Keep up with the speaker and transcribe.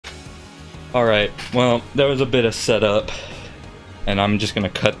Alright, well, there was a bit of setup, and I'm just gonna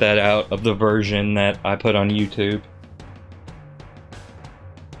cut that out of the version that I put on YouTube.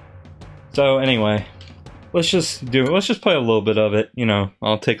 So anyway, let's just play a little bit of it, you know,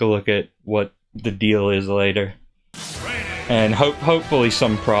 I'll take a look at what the deal is later. And hopefully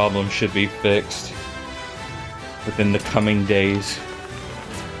some problem should be fixed within the coming days.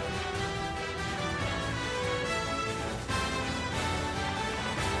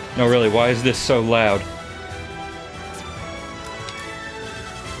 No, really, why is this so loud?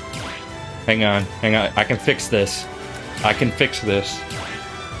 Hang on, I can fix this. I can fix this.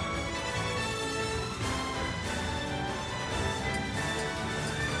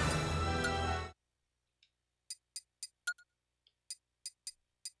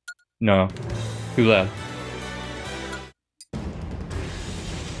 No, too loud.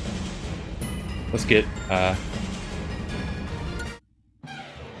 Let's get,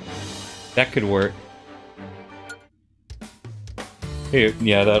 that could work. Here,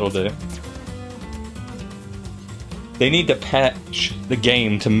 yeah, that'll do. They need to patch the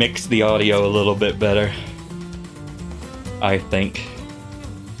game to mix the audio a little bit better, I think.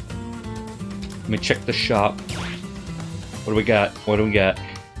 Let me check the shop. What do we got? What do we got?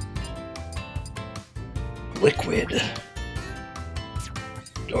 Liquid.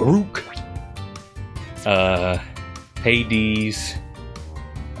 Daruk. Hades.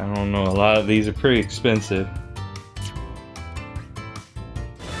 I don't know, a lot of these are pretty expensive.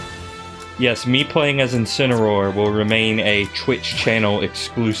 Yes, me playing as Incineroar will remain a Twitch channel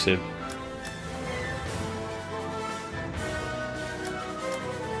exclusive.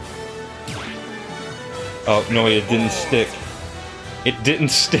 Oh, no, it didn't stick. It didn't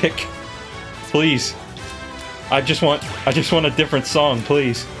stick. Please. I just want a different song,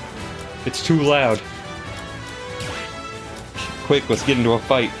 please. It's too loud. Quick, let's get into a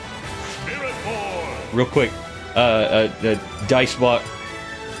fight. Real quick. Dice block.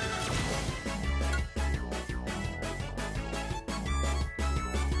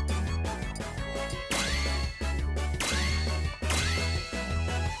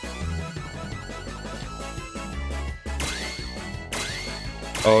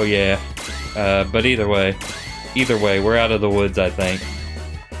 Oh yeah. But either way, we're out of the woods, I think.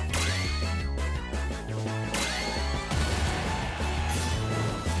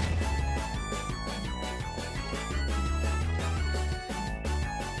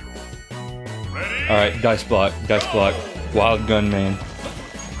 Alright, dice block, wild gunman.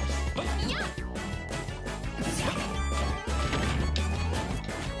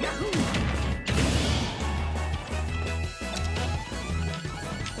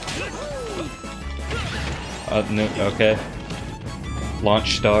 No, okay.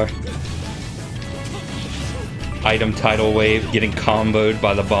 Launch star. Item tidal wave, getting comboed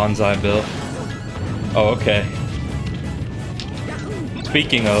by the bonsai bill. Oh, okay.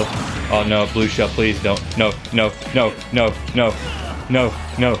 Speaking of... Oh no, blue shell, please don't. No, no, no, no, no, no,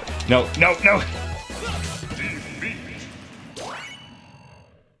 no, no, no, no!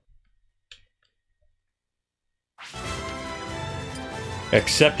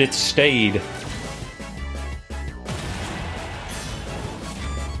 Except it stayed.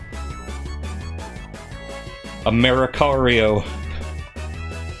 Americario.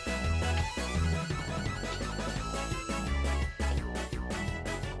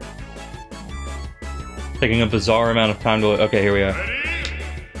 Taking a bizarre amount of time to... Okay, here we are.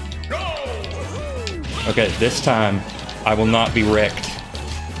 Okay, this time, I will not be wrecked.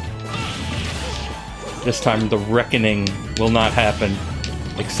 This time, the reckoning will not happen,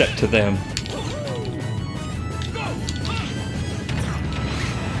 except to them.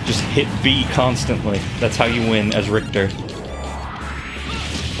 Just hit B constantly. That's how you win as Richter.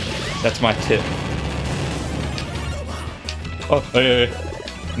 That's my tip. Oh, hey.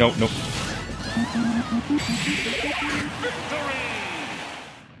 Nope, nope.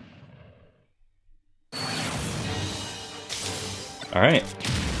 Alright.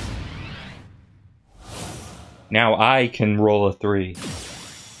 Now I can roll a 3.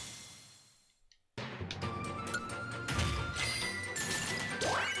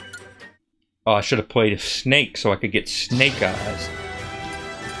 Oh, I should have played a snake so I could get snake eyes.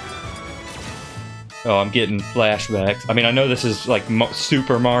 Oh, I'm getting flashbacks. I mean, I know this is like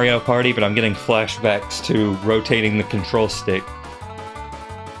Super Mario Party, but I'm getting flashbacks to rotating the control stick.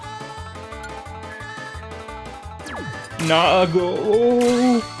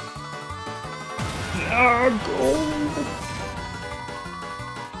 Nago! Nago!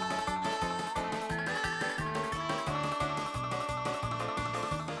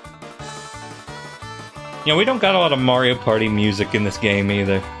 You know, we don't got a lot of Mario Party music in this game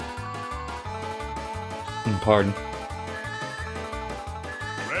either. Pardon.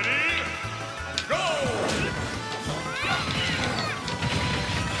 Ready, go!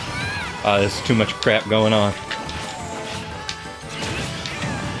 There's too much crap going on.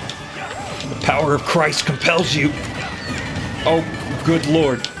 The power of Christ compels you. Oh, good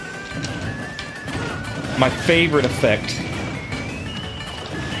lord. My favorite effect.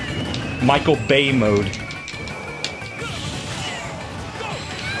 Michael Bay mode.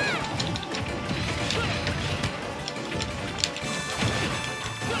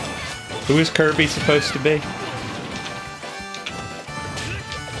 Who is Kirby supposed to be?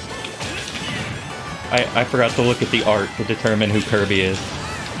 I forgot to look at the art to determine who Kirby is.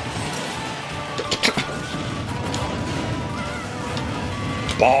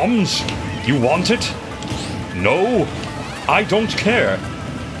 Bombs? You want it? No, I don't care.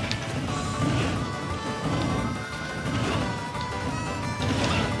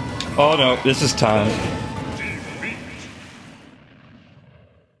 Oh no, this is time.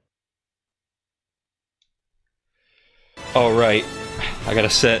 Alright, I gotta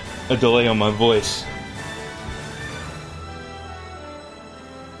set a delay on my voice.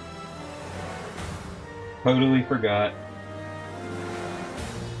 Totally forgot.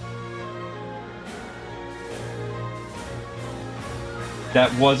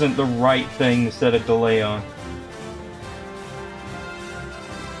 That wasn't the right thing to set a delay on.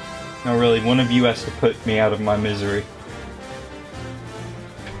 No, really, one of you has to put me out of my misery.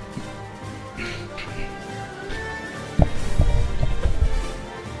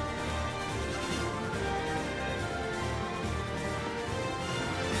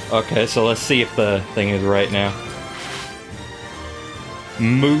 Okay, so let's see if the thing is right now.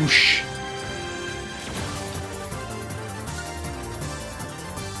 Moosh.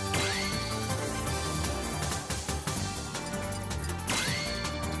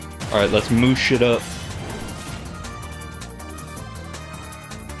 Alright, let's moosh it up.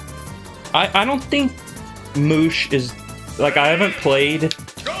 I don't think moosh is... Like, I haven't played...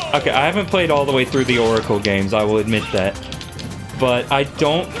 Okay, I haven't played all the way through the Oracle games, I will admit that. But I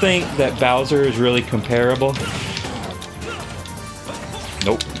don't think that Bowser is really comparable.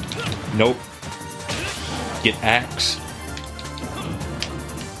 Nope. Nope. Get axe.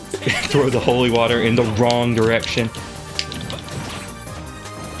 Throw the holy water in the wrong direction.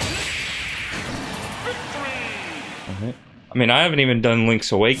 I mean, I haven't even done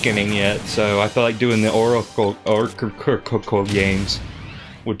Link's Awakening yet, so I feel like doing the Oracle games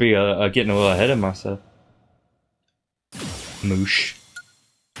would be getting a little ahead of myself. Moosh.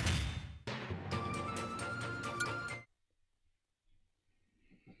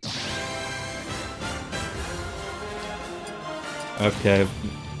 Okay,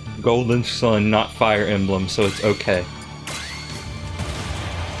 Golden Sun, not Fire Emblem, so it's okay.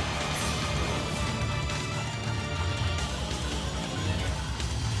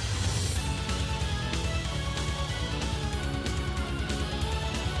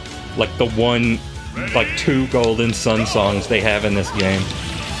 Like the one, like 2 Golden Sun songs they have in this game.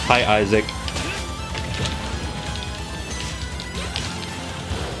 Hi, Isaac.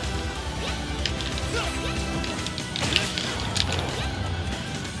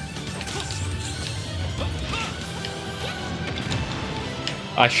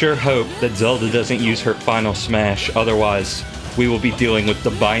 I sure hope that Zelda doesn't use her final smash, otherwise we will be dealing with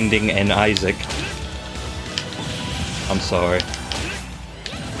the Binding and Isaac. I'm sorry.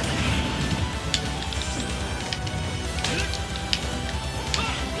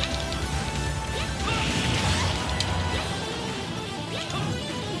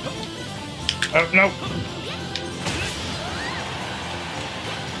 Oh, no!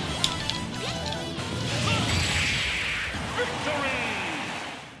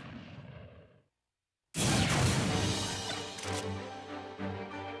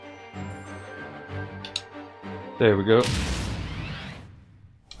 There we go.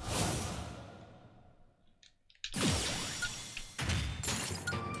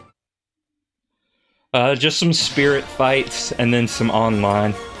 Just some spirit fights and then some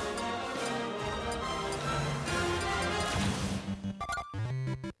online.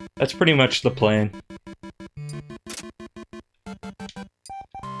 That's pretty much the plan.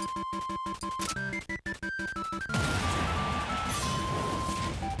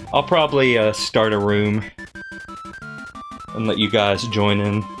 I'll probably start a room and let you guys join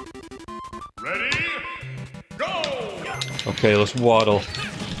in. Ready, go! Okay, let's waddle.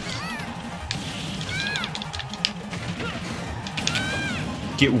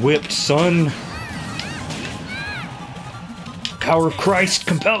 Get whipped, son! Power of Christ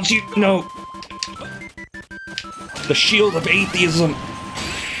compels you. No. The shield of atheism.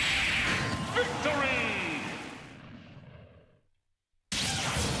 Victory!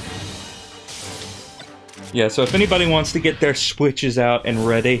 Yeah, so if anybody wants to get their Switches out and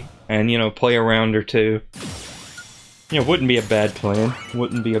ready, and, you know, play a round or two, you know, wouldn't be a bad plan.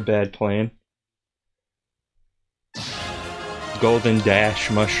 Wouldn't be a bad plan. Golden Dash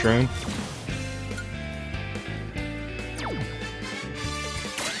Mushroom.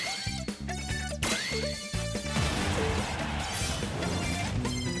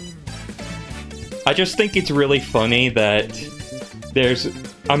 I just think it's really funny that there's...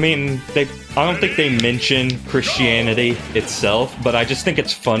 I mean, I don't think they mention Christianity itself, but I just think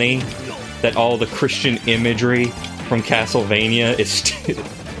it's funny that all the Christian imagery from Castlevania is...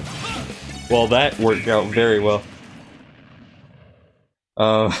 Well, that worked out very well.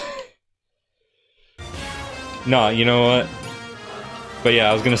 Nah, you know what? But yeah,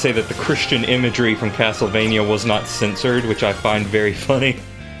 I was gonna say that the Christian imagery from Castlevania was not censored, which I find very funny.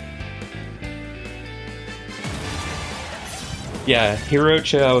 Yeah, Hero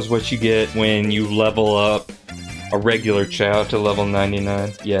Chow is what you get when you level up a regular Chow to level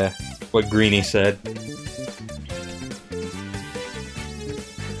 99. Yeah, what Greenie said.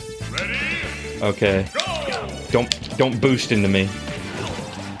 Ready? Okay. Go! Don't boost into me.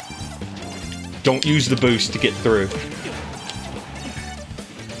 Don't use the boost to get through.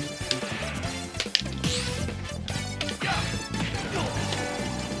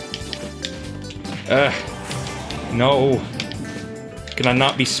 No. Can I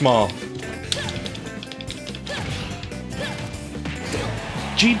not be small?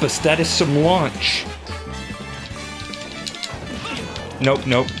 Jeebus, that is some launch. Nope,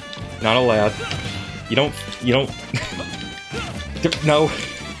 nope. Not allowed. You don't... No.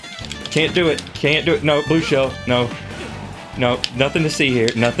 Can't do it. Can't do it. No, blue shell. No. No, nothing to see here.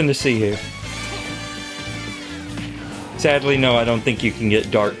 Nothing to see here. Sadly, no, I don't think you can get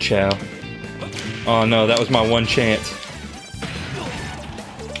Dark Chow. Oh no, that was my one chance.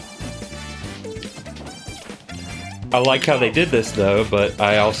 I like how they did this though, but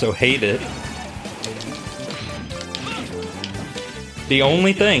I also hate it. The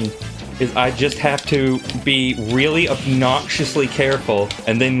only thing is I just have to be really obnoxiously careful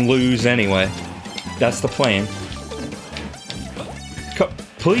and then lose anyway. That's the plan.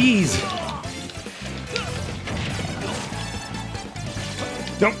 Please!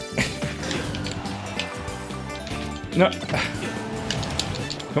 No! No!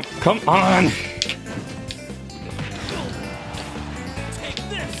 Come on!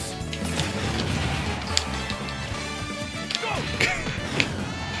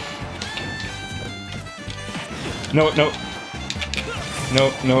 No, no.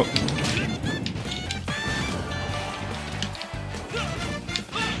 No, no.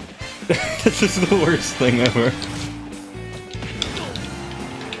 This is the worst thing ever.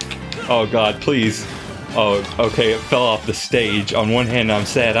 Oh god, please. Oh, okay, it fell off the stage. On one hand, I'm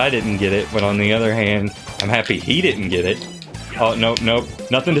sad I didn't get it, but on the other hand, I'm happy he didn't get it. Oh, nope, nope.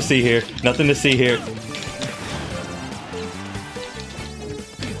 Nothing to see here. Nothing to see here.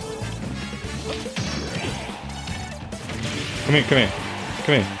 Come here, come here.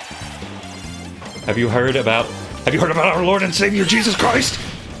 Come here. Have you heard about our Lord and Savior Jesus Christ?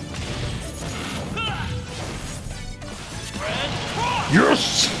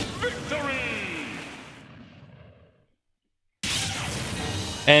 Yes! Victory!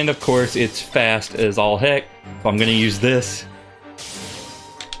 And of course, it's fast as all heck, so I'm gonna use this.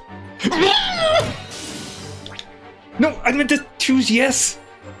 No, I meant to choose yes!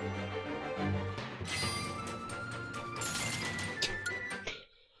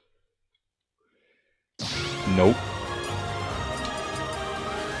 Nope.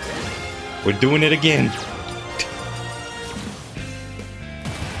 We're doing it again.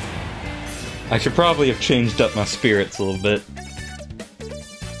 I should probably have changed up my spirits a little bit.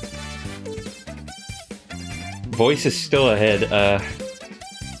 Voice is still ahead.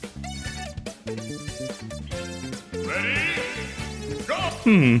 Ready?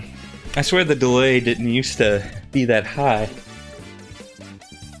 Go! I swear the delay didn't used to be that high.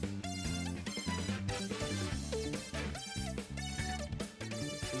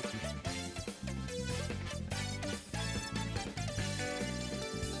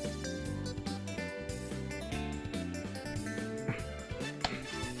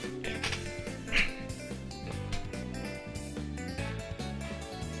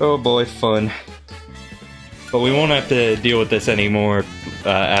 Oh boy, fun. But we won't have to deal with this anymore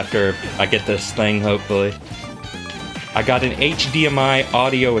after I get this thing, hopefully. I got an HDMI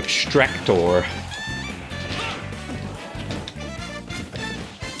audio extractor.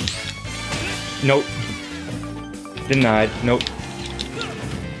 Nope. Denied. Nope.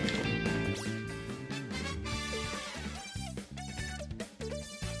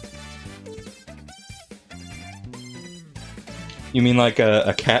 You mean like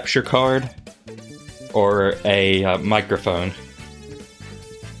a capture card? Or a microphone?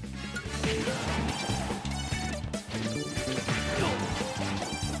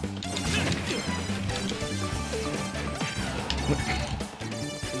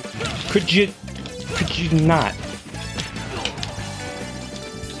 Could you not?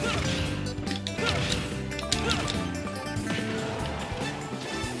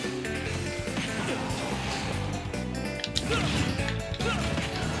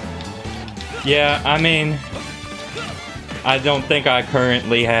 Yeah, I mean, I don't think I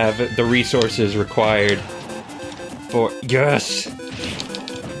currently have the resources required for... Yes!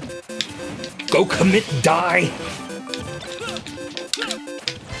 Go commit, die!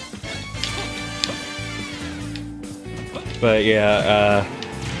 But yeah,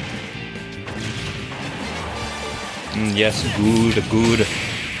 yes, good.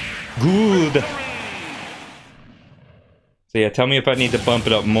 So yeah, tell me if I need to bump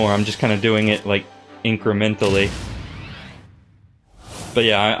it up more. I'm just kind of doing it, like, incrementally. But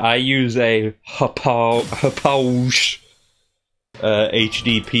yeah, I use a Hapaush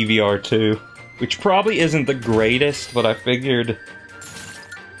HD PVR2, which probably isn't the greatest, but I figured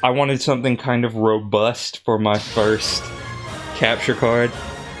I wanted something kind of robust for my first capture card.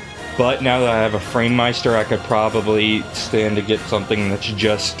 But now that I have a FrameMeister, I could probably stand to get something that's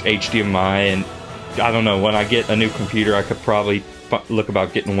just HDMI, and I don't know, when I get a new computer, I could probably look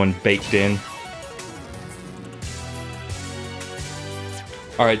about getting one baked in.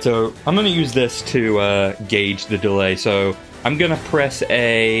 Alright, so I'm going to use this to gauge the delay, so I'm going to press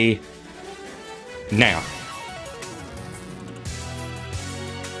A now.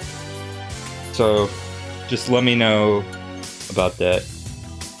 So just let me know about that.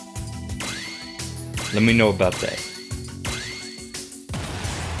 Let me know about that.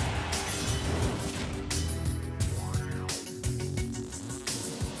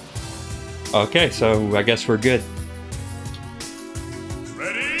 Okay, so I guess we're good.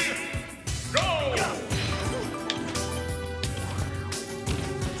 Ready? Go!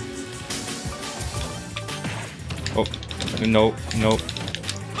 Oh, no, no.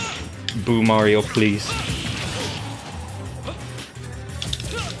 Boo Mario, please.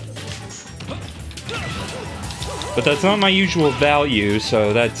 But that's not my usual value,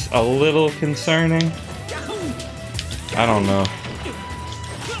 so that's a little concerning. I don't know.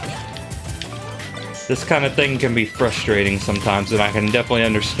 This kind of thing can be frustrating sometimes, and I can definitely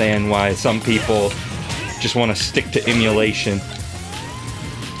understand why some people just want to stick to emulation.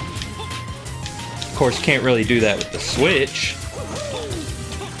 Of course, can't really do that with the Switch.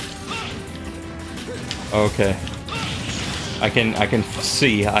 Okay. I can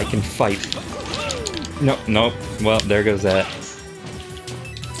see, I can fight. Nope, nope. Well, there goes that.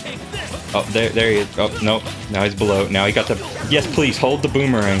 Oh, there he is. Oh, nope. Now he's below. Now he got the... Yes, please, hold the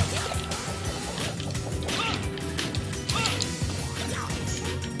boomerang.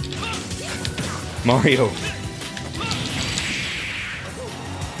 Mario.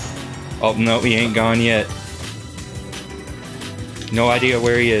 Oh, no, he ain't gone yet. No idea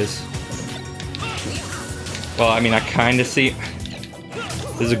where he is. Well, I mean, I kind of see...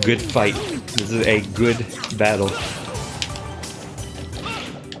 This is a good fight. This is a good battle.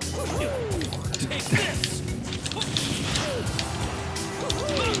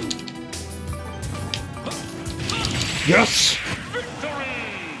 Yes!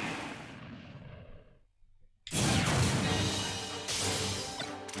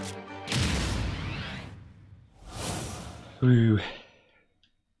 Ooh.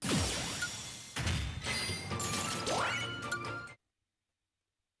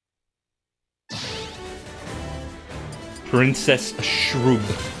 Princess Shrub.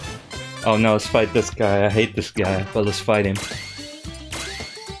 Oh no, let's fight this guy. I hate this guy, but let's fight him.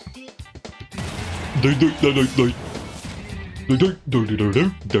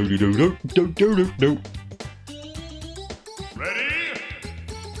 Ready?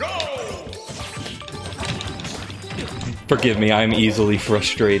 Go! Forgive me, I'm easily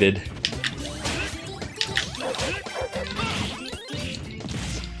frustrated.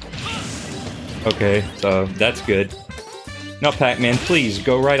 Okay, so that's good. Now, Pac-Man, please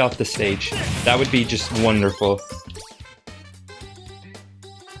go right off the stage. That would be just wonderful.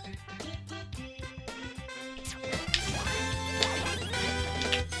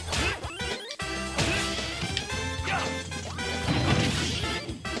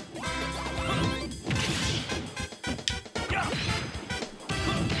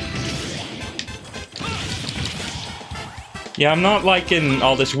 Yeah, I'm not liking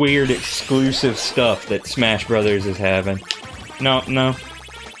all this weird exclusive stuff that Smash Brothers is having. No, no.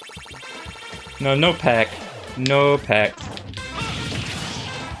 No, no pack. No pack.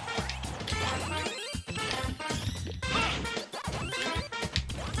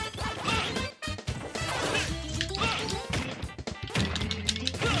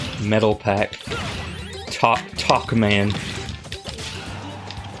 Metal Pack. Talk Man.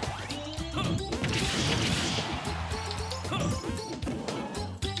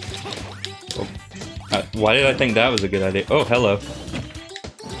 Oh. Why did I think that was a good idea? Oh, hello.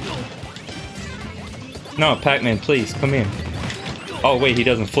 No, Pac-Man, please, come in. Oh, wait, he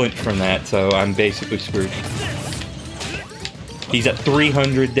doesn't flinch from that, so I'm basically screwed. He's at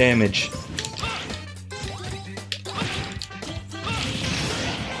 300 damage.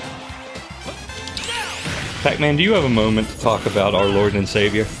 Pac-Man, do you have a moment to talk about our Lord and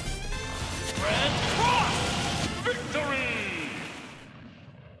Savior?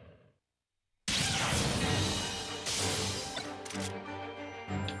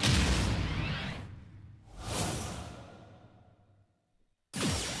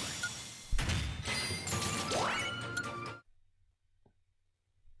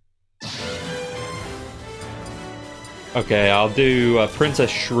 Okay, I'll do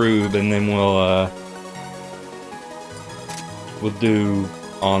Princess Shroob, and then we'll do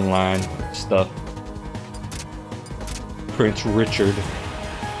online stuff. Prince Richard.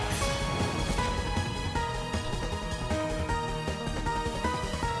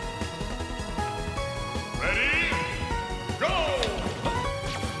 Ready? Go!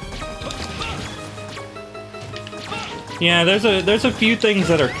 Yeah, there's a few things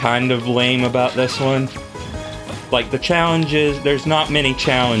that are kind of lame about this one. Like, the challenges, there's not many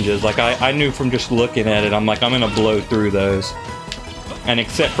challenges. Like, I knew from just looking at it, I'm like, I'm gonna blow through those. And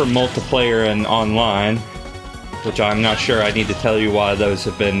except for multiplayer and online, which I'm not sure I need to tell you why those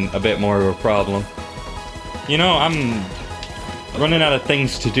have been a bit more of a problem. You know, I'm running out of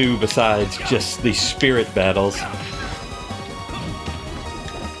things to do besides just these spirit battles.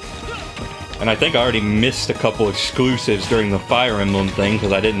 And I think I already missed a couple exclusives during the Fire Emblem thing,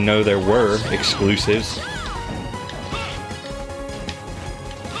 because I didn't know there were exclusives.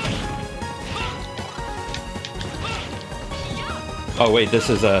 Oh wait, this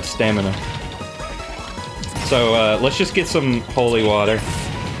is stamina. So let's just get some holy water.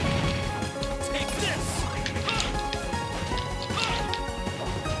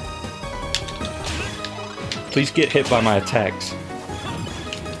 Please get hit by my attacks.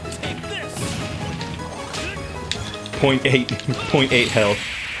 0.8 health.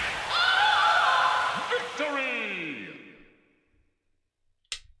 Victory!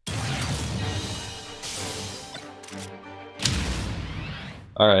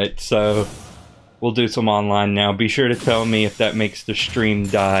 Alright, so we'll do some online now. Be sure to tell me if that makes the stream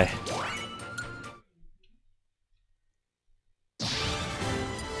die.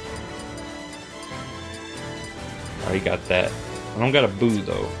 Already got that. I don't got a boo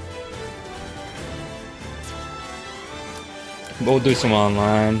though. But we'll do some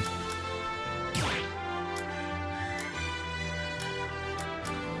online.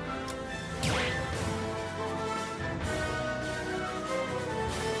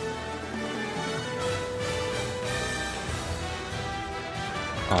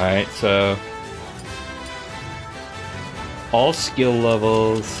 Alright, so all skill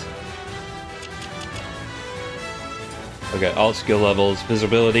levels. Okay, all skill levels,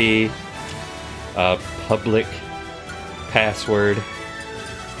 visibility, public, password.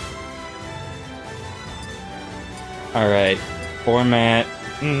 Alright, format.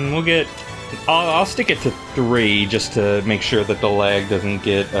 We'll get. I'll stick it to 3 just to make sure that the lag doesn't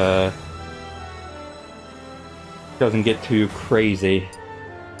get too crazy.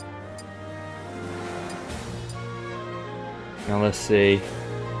 Now let's see.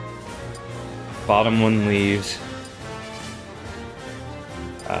 Bottom one leaves.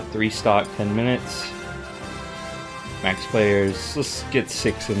 3 stock, 10 minutes. Max players, let's get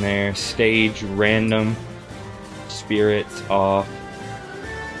 6 in there. Stage, random. Spirits, off.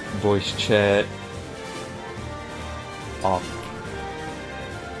 Voice chat, off.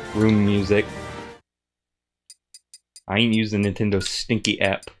 Room music. I ain't using Nintendo's stinky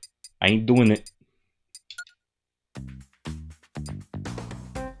app. I ain't doing it.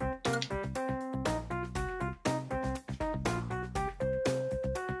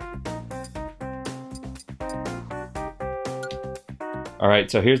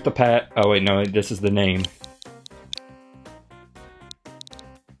 Alright, so here's the pat. Oh wait, no, this is the name.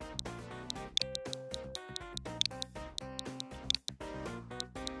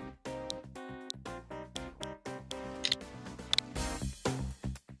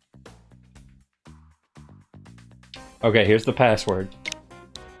 Okay, here's the password.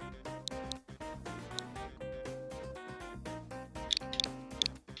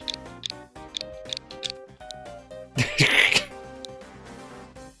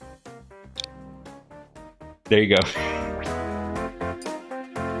 There you go.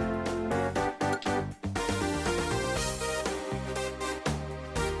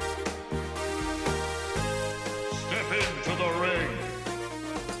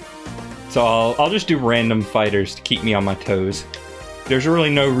 So I'll just do random fighters to keep me on my toes. There's really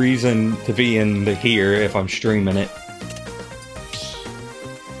no reason to be in the here if I'm streaming it.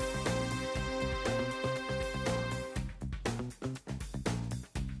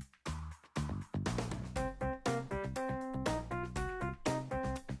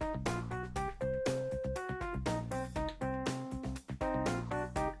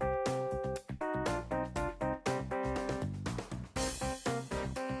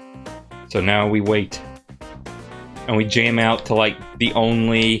 So now we wait. And we jam out to like the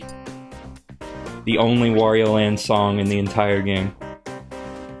only Wario Land song in the entire game.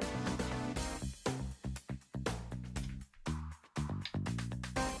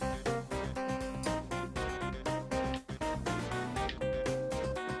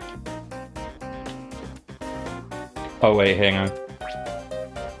 Oh wait, hang on.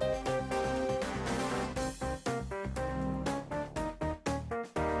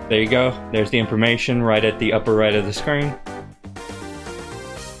 There you go. There's the information right at the upper right of the screen.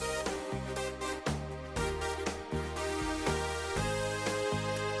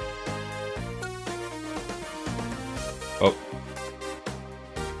 Oh.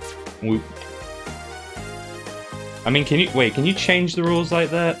 Whoop. I mean, can you change the rules like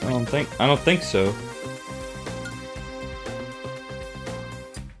that? I don't think so.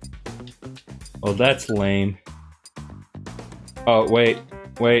 Oh, that's lame. Oh, wait,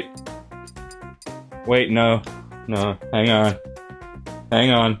 no, hang on.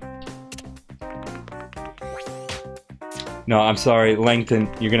 No, I'm sorry, Langton,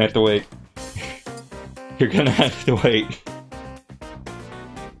 you're gonna have to wait. You're gonna have to wait.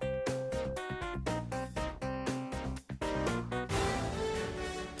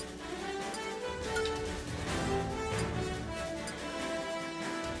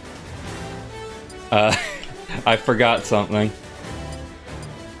 I forgot something.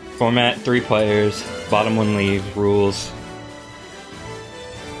 Format, 3 players, bottom 1 leaves, rules.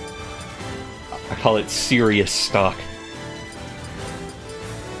 I call it serious stock.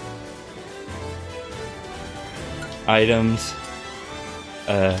 Items.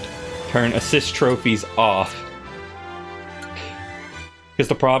 Turn assist trophies off. Because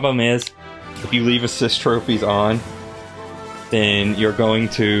the problem is, if you leave assist trophies on, then you're going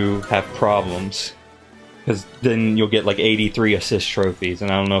to have problems. Because then you'll get like 83 assist trophies,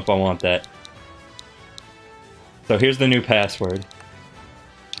 and I don't know if I want that. So here's the new password.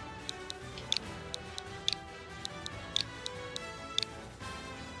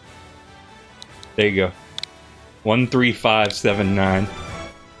 There you go. 13579.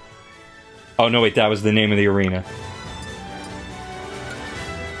 Oh no, wait, that was the name of the arena.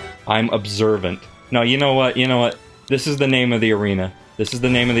 I'm observant. No, you know what? This is the name of the arena.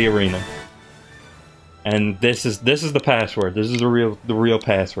 And this is the password. This is the real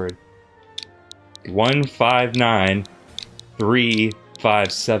password.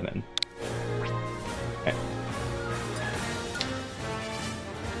 159357. Okay.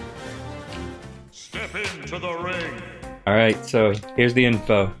 Step into the ring. All right, so here's the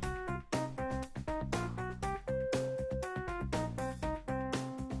info.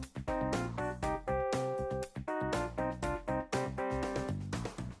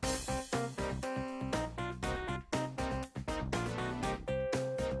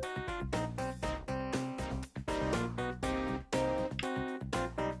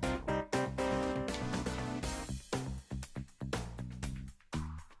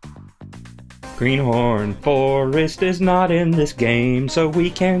 Greenhorn Forest is not in this game, so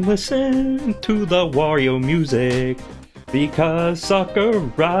we can listen to the Wario music, because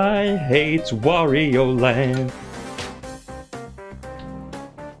Sakurai hates Wario Land.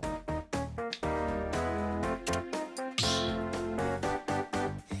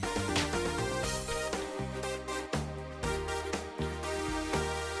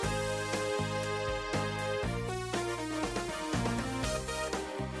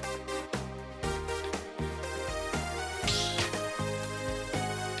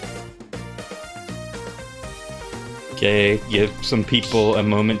 Okay, give some people a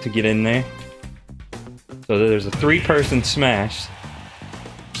moment to get in there. So there's a 3-person smash.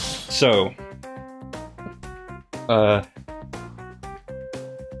 So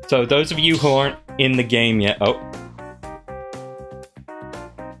those of you who aren't in the game yet,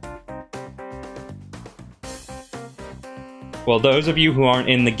 well, those of you who aren't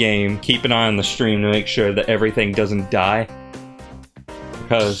in the game, keep an eye on the stream to make sure that everything doesn't die.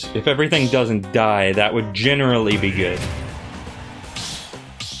 Because if everything doesn't die, that would generally be good.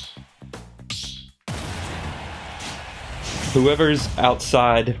 Whoever's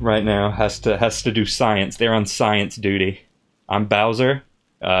outside right now has to do science. They're on science duty. I'm Bowser.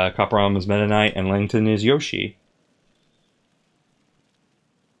 Copperam is Meta Knight, and Langton is Yoshi.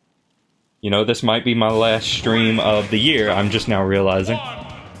 You know, this might be my last stream of the year, I'm just now realizing.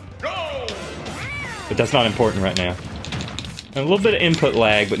 But that's not important right now. A little bit of input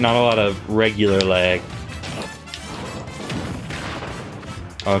lag, but not a lot of regular lag.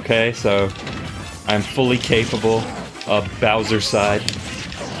 Okay, so I'm fully capable of Bowser's side.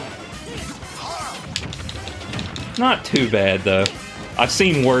 Not too bad, though. I've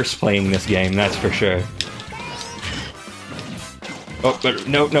seen worse playing this game, that's for sure. Oh, but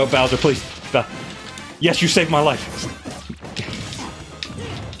no, no, Bowser, please. Yes, you saved my life.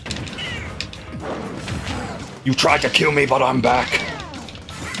 You tried to kill me, but I'm back.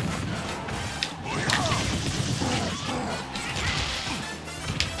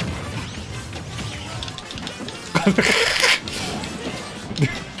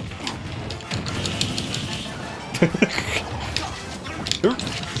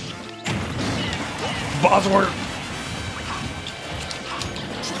 Bosworth.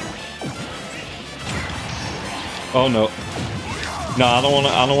 Oh no. No, I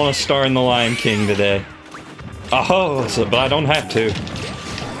don't wanna star in the Lion King today. Oh, but I don't have to.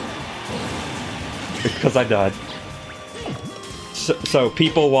 Because I died. So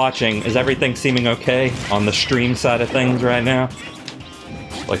people watching, is everything seeming okay on the stream side of things right now?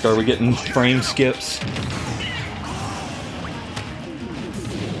 Like, are we getting frame skips?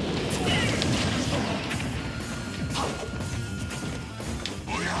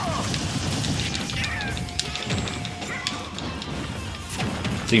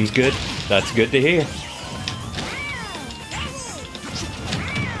 Seems good. That's good to hear.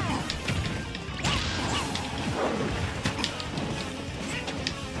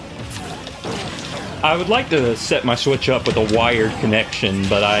 I would like to set my Switch up with a wired connection,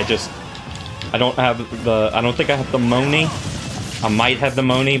 but I don't have the, I don't think I have the Moni. I might have the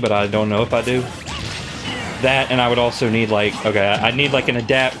Moni, but I don't know if I do. That, and I would also need, like, okay, I need, like, an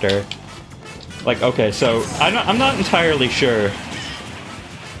adapter. Like, okay, so, I'm not entirely sure.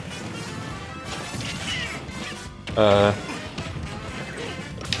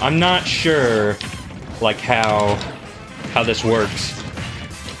 I'm not sure, like, how this works.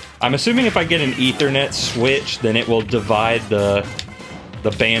 I'm assuming if I get an Ethernet switch, then it will divide the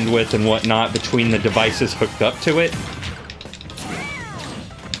bandwidth and whatnot between the devices hooked up to it.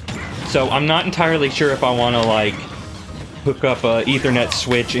 So I'm not entirely sure if I want to, like, hook up a Ethernet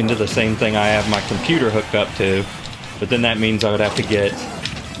switch into the same thing I have my computer hooked up to. But then that means I would have to get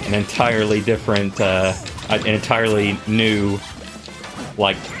an entirely different, an entirely new,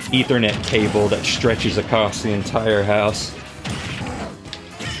 like, Ethernet cable that stretches across the entire house.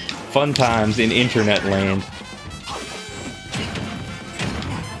 Fun times in internet land.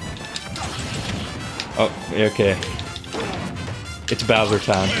 Oh, okay. It's Bowser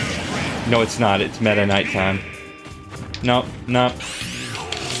time. No, it's not. It's Meta Knight time. Nope, nope.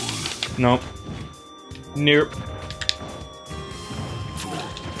 Nope. Nope.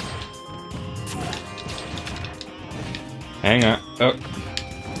 Hang on. Oh.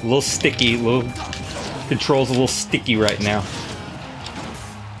 A little sticky. Control's a little sticky right now.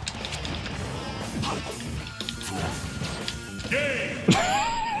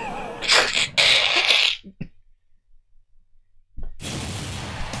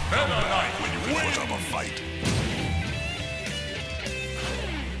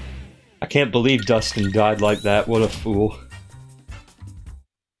 I can't believe Dustin died like that. What a fool.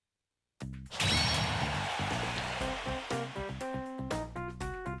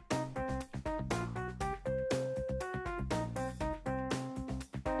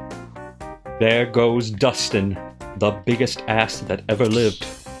 There goes Dustin, the biggest ass that ever lived.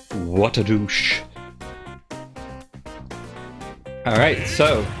 What a douche. Alright,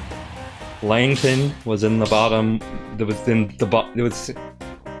 so Langton was in the bottom.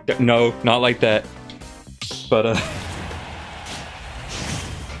 No, not like that. But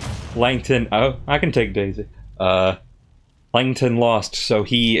Langton, oh, I can take Daisy. Langton lost, so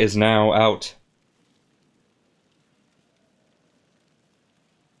he is now out.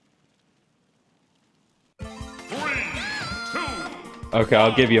 Okay,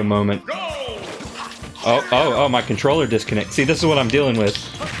 I'll give you a moment. Oh, my controller disconnect. See, this is what I'm dealing with.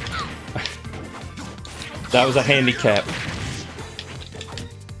 That was a handicap.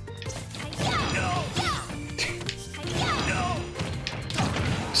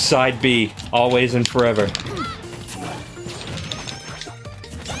 Side B, always and forever.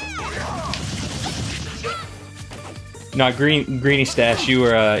 No, Greeny Stash, you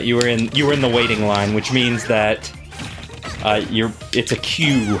were in the waiting line, which means that it's a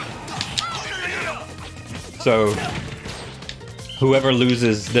queue. So whoever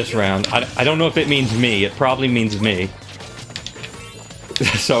loses this round, I don't know if it means me. It probably means me.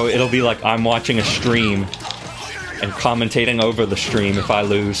 So it'll be like I'm watching a stream and commentating over the stream if I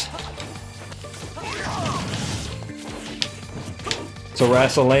lose.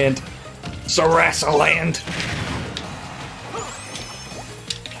 Sarasaland! Sarasaland!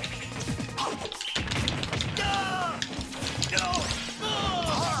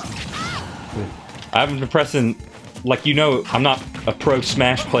 I've been pressing, like, you know, I'm not a pro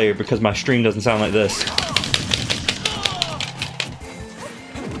Smash player because my stream doesn't sound like this.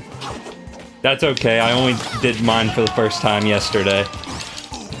 That's okay, I only did mine for the first time yesterday.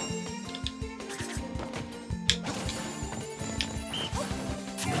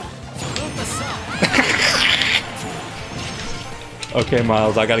 Okay,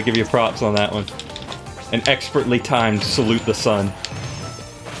 Miles, I gotta give you props on that one. An expertly timed salute the sun.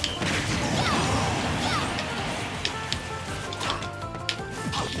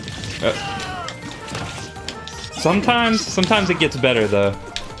 Sometimes it gets better though.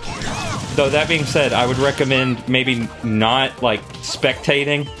 Though that being said, I would recommend maybe not like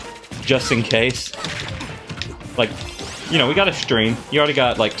spectating, just in case. Like, you know, we got a stream. You already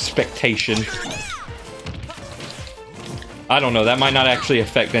got like spectation. I don't know. That might not actually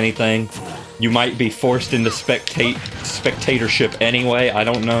affect anything. You might be forced into spectatorship anyway. I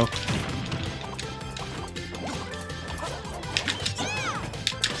don't know.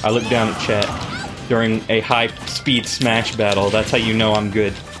 I look down at chat during a high-speed Smash battle. That's how you know I'm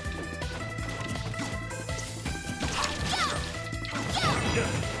good.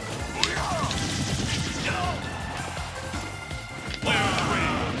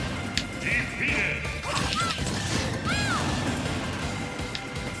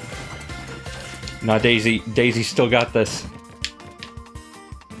 Nah, Daisy still got this.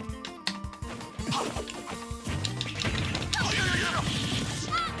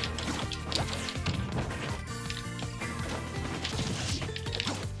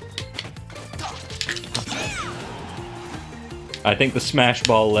 I think the Smash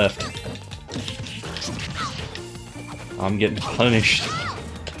Ball left. I'm getting punished.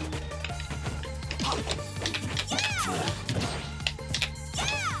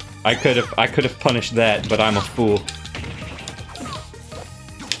 I could have punished that, but I'm a fool.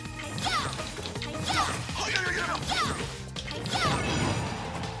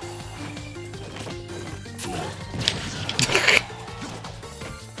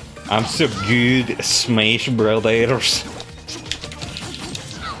 I'm so good at Smash Brothers.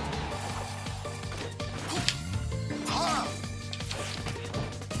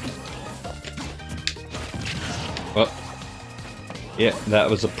 Yeah, that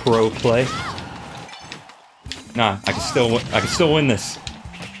was a pro play. Nah, I can still win this.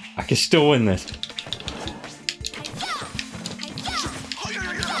 I can still win this.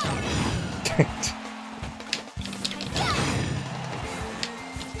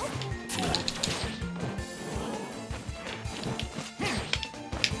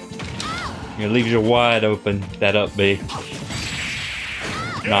 It leaves you wide open, that up B.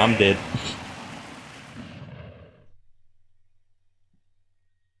 Nah, I'm dead.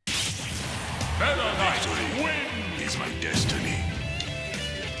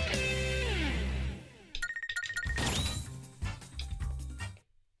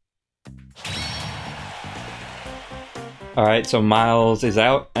 Alright, so Miles is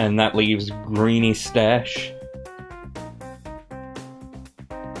out, and that leaves Greeny Stash.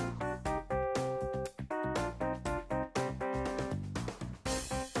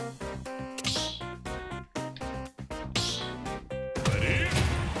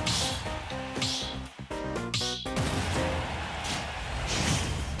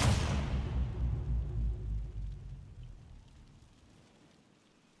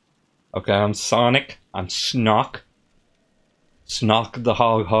 Okay, I'm Sonic. I'm Snock. Snock the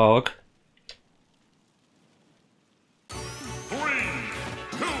Hog Hog. 3, 2,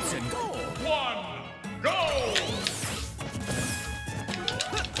 1, go!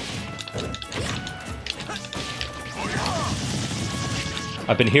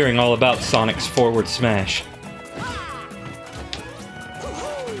 I've been hearing all about Sonic's forward smash.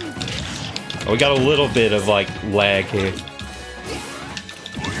 Oh, we got a little bit of, like, lag here.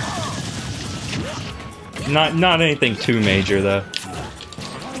 Not anything too major, though.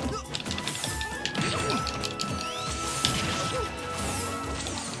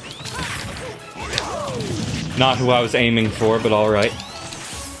 Not who I was aiming for, but alright.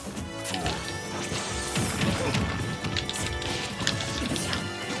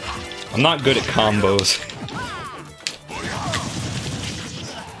 I'm not good at combos.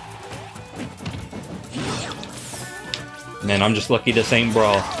 Man, I'm just lucky this ain't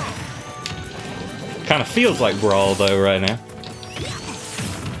Brawl. Kind of feels like Brawl, though, right now.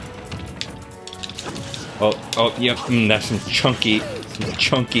 Oh, yep, that's some chunky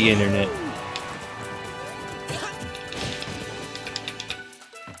internet.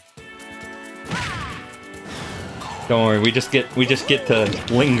 Don't worry, we just get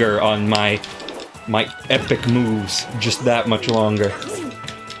to linger on my epic moves just that much longer.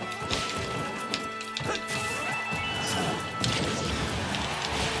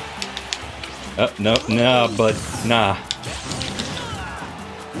 Oh, no, nah, bud, nah.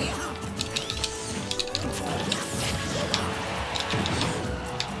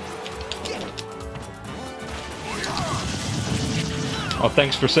 Oh,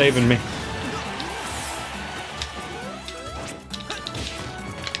 thanks for saving me.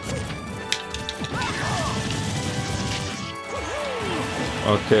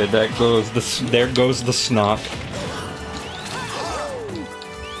 Okay, there goes the snock.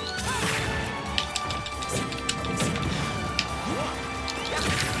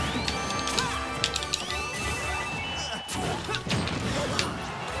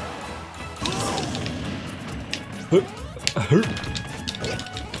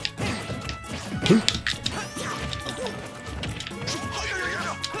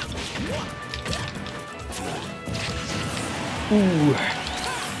 Ooh.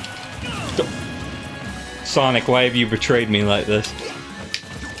 Sonic, why have you betrayed me like this?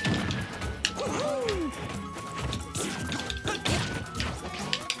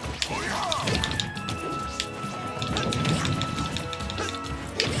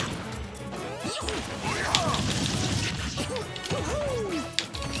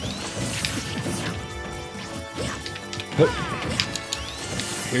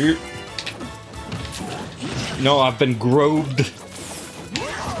 Here. No, I've been groved.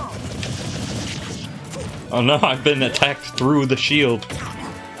 Oh no, I've been attacked through the shield.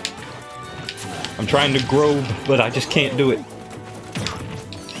 I'm trying to grove, but I just can't do it.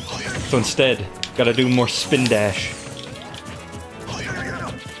 So instead, gotta do more spin dash.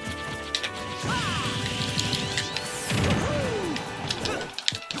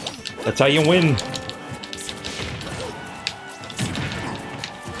 That's how you win.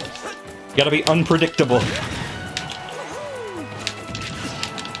 You gotta be unpredictable.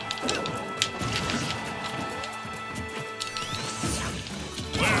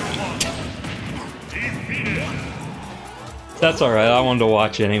 That's alright, I wanted to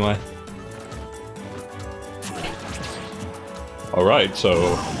watch anyway. Alright,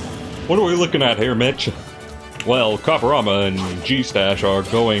 so what are we looking at here, Mitch? Well, Copperama and G-Stash are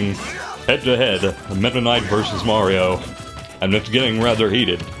going head-to-head, Meta Knight versus Mario, and it's getting rather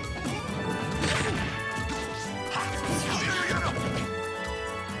heated.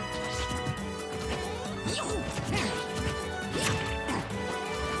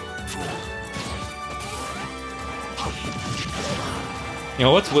 You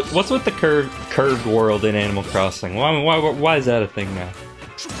know, what's with the curved world in Animal Crossing? Why is that a thing now?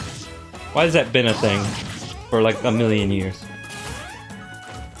 Why has that been a thing for like a million years?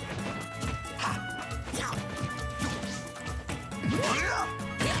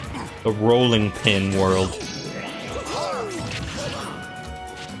 The rolling pin world.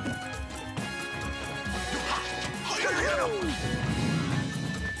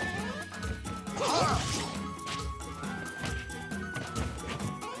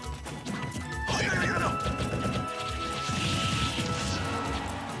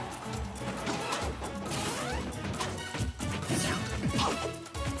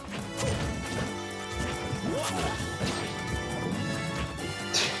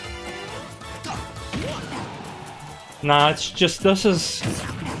 Nah, it's just this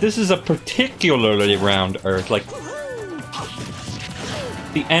is a particularly round Earth. Like,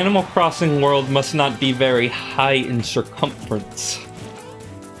 the Animal Crossing world must not be very high in circumference.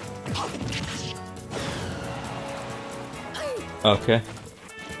 Okay.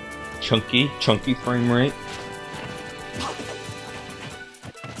 Chunky frame rate.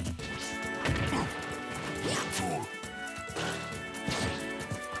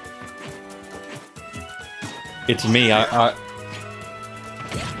 It's me, I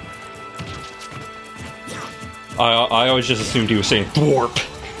always just assumed he was saying thwarp.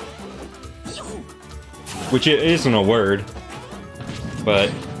 Which it isn't a word. But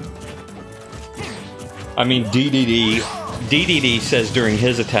I mean DDD says during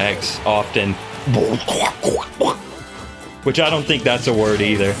his attacks often, which I don't think that's a word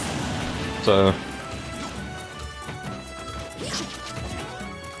either. So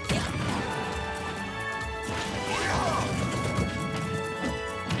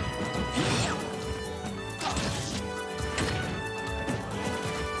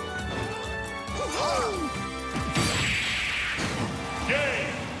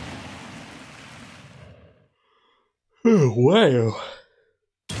Oh, wow.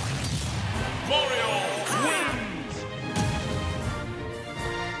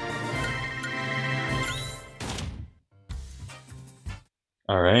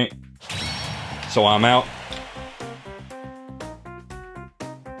 Alright. So I'm out.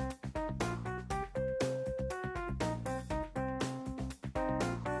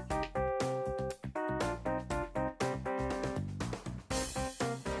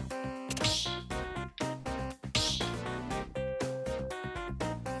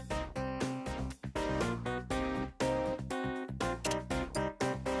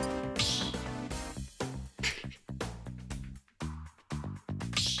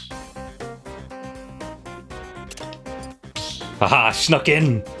 Haha, snuck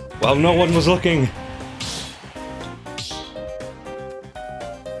in! Well, no one was looking!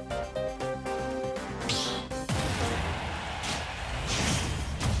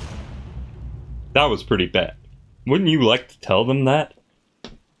 That was pretty bad. Wouldn't you like to tell them that?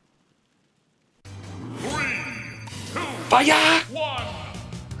 3, 2, Fire! 1,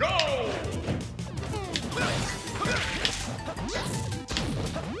 go!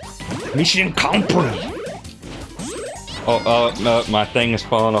 Mission accomplished! Oh, no, my thing is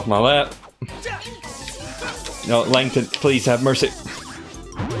falling off my lap. No, Langton, please have mercy.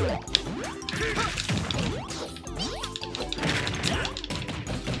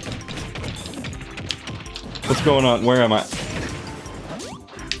 What's going on? Where am I?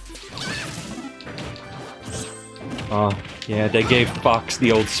 Oh, yeah, they gave Fox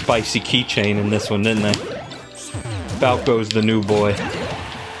the old spicy keychain in this one, didn't they? Falco's the new boy.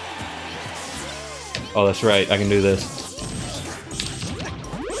 Oh, that's right, I can do this.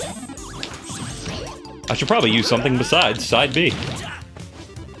 I should probably use something besides side B.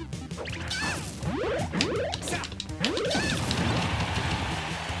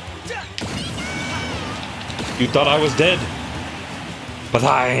 You thought I was dead, but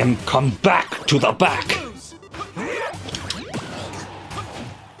I am come back to the back.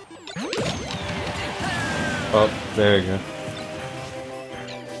 Oh, there you go.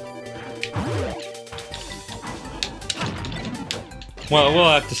 Well, we'll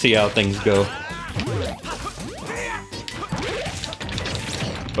have to see how things go.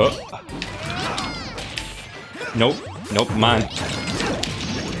 Oh. Nope. Nope, mine.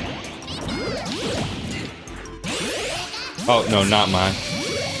 Oh, no, not mine.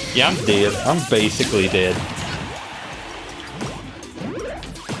 Yeah, I'm dead. I'm basically dead.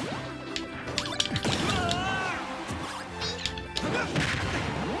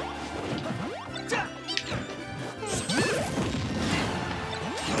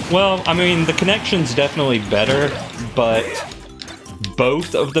 Well, I mean, the connection's definitely better, but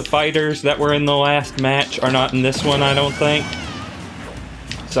both of the fighters that were in the last match are not in this one, I don't think.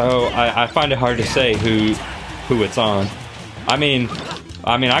 So I find it hard to say who it's on. I mean,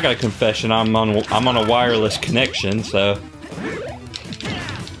 I got a confession. I'm on a wireless connection, so.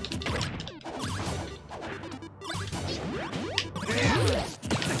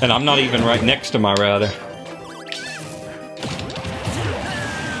 And I'm not even right next to my router.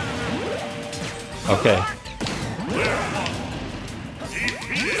 Okay.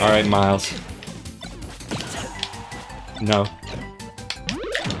 Alright, Miles. No.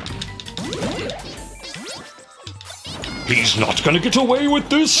 He's not gonna get away with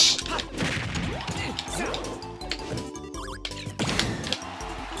this!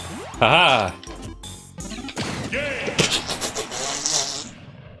 Haha!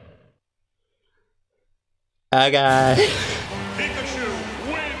 Okay. Pikachu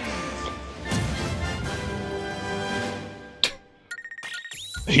wins!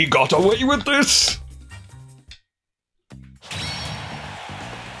 He got away with this!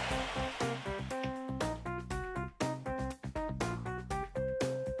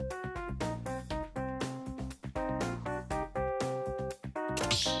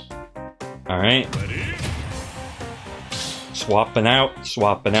 Alright. Swapping out.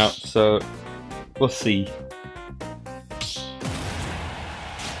 So, we'll see.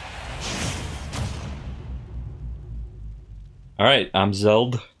 Alright, I'm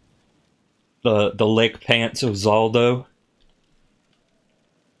Zeld. The leg pants of Zaldo.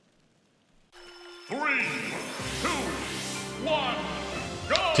 3, 2, 1,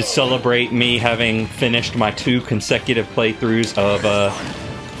 go! To celebrate me having finished my 2 consecutive playthroughs of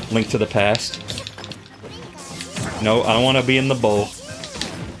Link to the Past. No, I don't want to be in the bowl.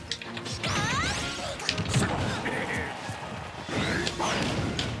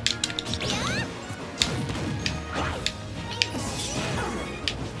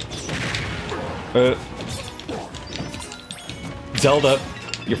 Zelda,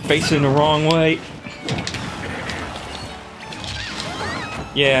 you're facing the wrong way.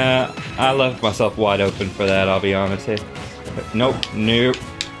 Yeah, I left myself wide open for that, I'll be honest here. Nope, nope.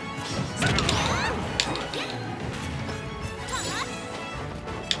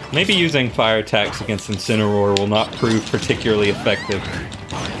 Maybe using fire attacks against Incineroar will not prove particularly effective.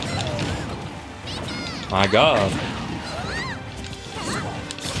 My god.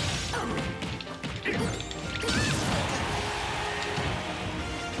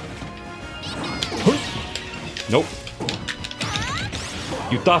 Nope.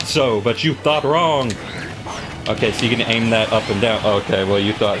 You thought so, but you thought wrong. Okay, so you can aim that up and down. Okay, well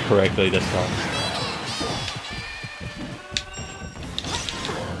you thought correctly this time.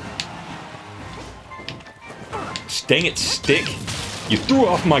 Dang it, stick! You threw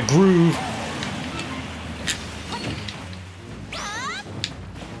off my groove!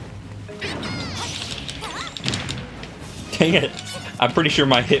 Dang it! I'm pretty sure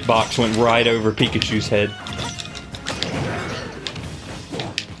my hitbox went right over Pikachu's head.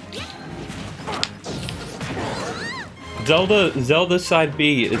 Zelda side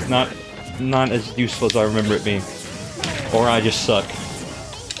B is not as useful as I remember it being. Or I just suck.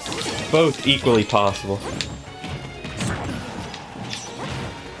 Both equally possible.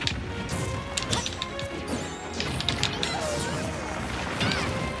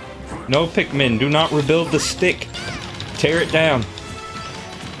 No, Pikmin, do not rebuild the stick. Tear it down.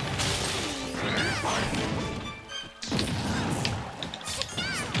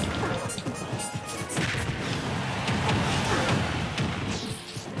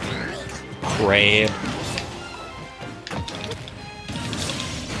 Crab.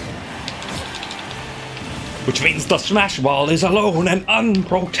 Which means the Smash Ball is alone and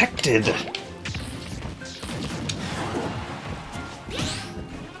unprotected.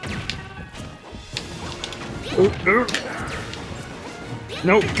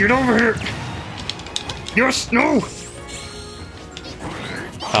 No, get over here! Yes, no!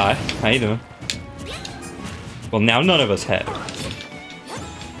 Hi, how you doing? Well, now none of us have.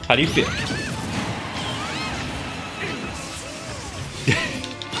 How do you feel?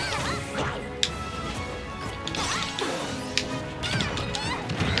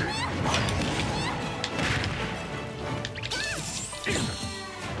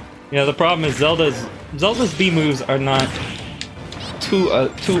 Yeah, the problem is Zelda's B moves are not too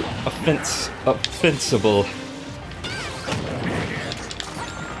offensible.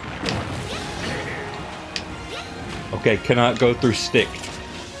 Okay, cannot go through stick.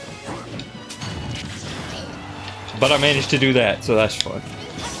 But I managed to do that, so that's fun.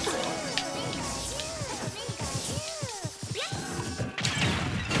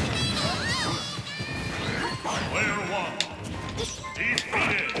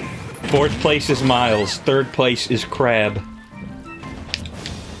 Fourth place is Miles, third place is Crab.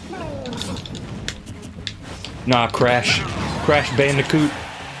 Nah, Crash. Crash Bandicoot.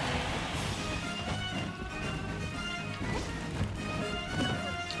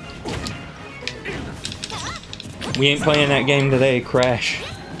 We ain't playing that game today, Crash.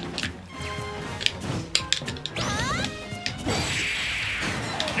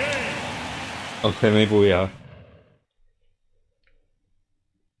 Okay, maybe we are.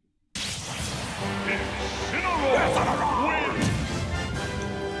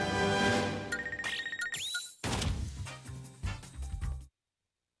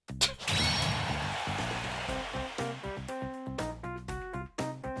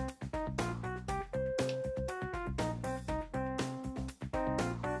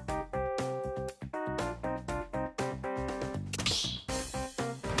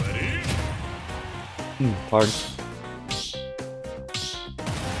 Pardon.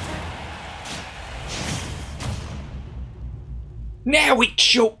 Now it's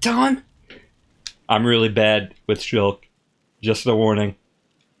Shulk time! I'm really bad with Shulk. Just a warning.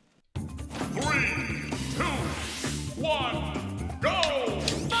 3, 2, 1, go!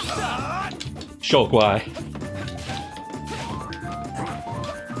 Shulk, why?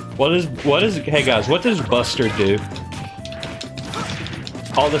 What is, hey guys, what does Buster do?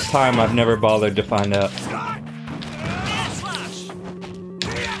 All this time I've never bothered to find out.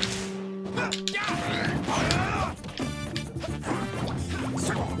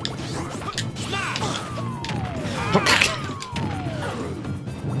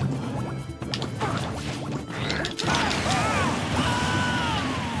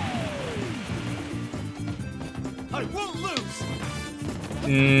 I won't lose.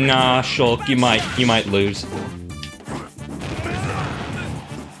 Nah, Shulk, you might lose.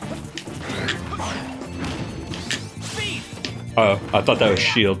 Oh, I thought that was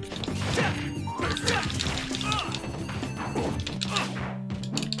shield.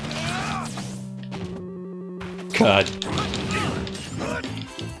 God.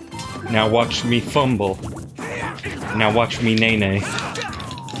 Now watch me fumble. Now watch me nay-nay.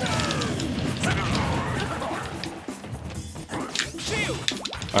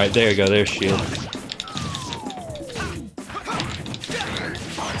 Alright, there you go, there's shield.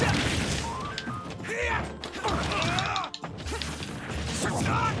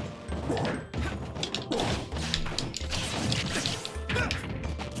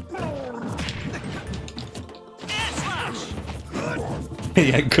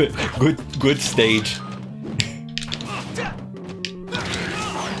 Yeah, good stage.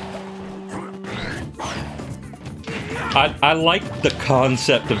 I like the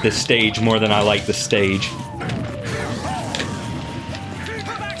concept of this stage more than I like the stage.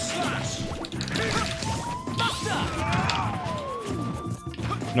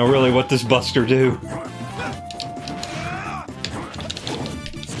 No, really, what does Buster do?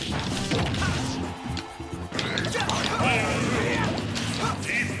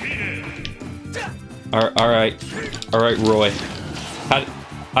 Alright, Roy.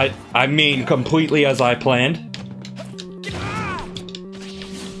 I mean, completely as I planned.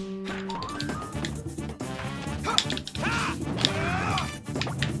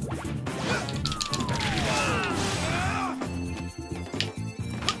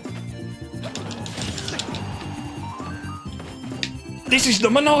 This is the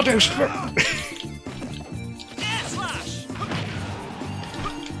Monado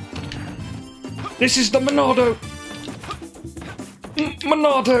This is the Monado!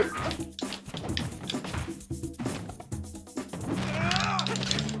 Monado!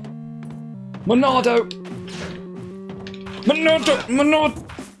 Monado! Monado! Monado!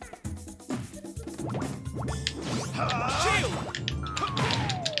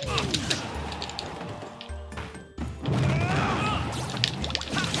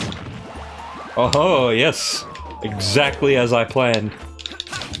 Oh, yes. Exactly as I planned.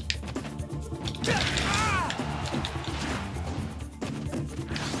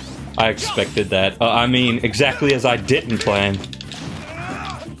 I expected that. I mean, exactly as I didn't plan.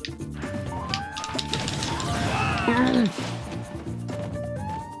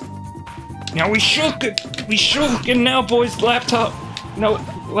 Now we shook it! We shook, and now, boys, laptop. No,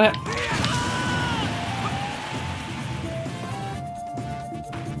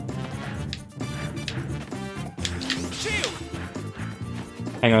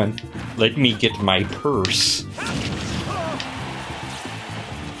 Hang on. Let me get my purse.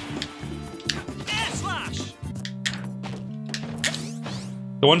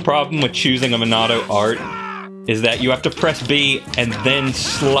 The one problem with choosing a Monado art is that you have to press B and then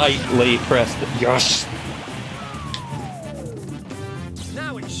slightly press the... Yes!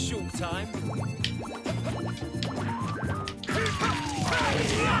 Now it's short time.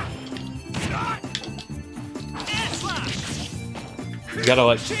 You gotta,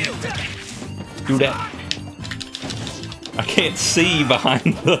 like, do that. I can't see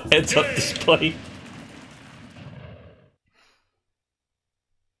behind the heads-up display.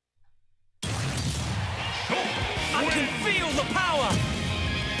 I can feel the power.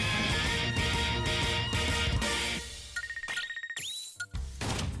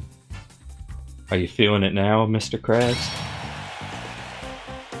 Are you feeling it now, Mr. Krabs?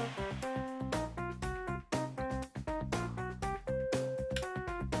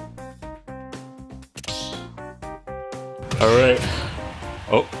 Alright.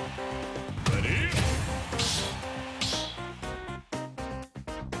 Oh.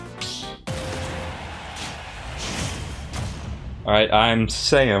 Alright, I'm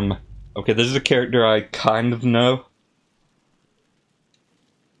Sam. Okay, this is a character I kind of know.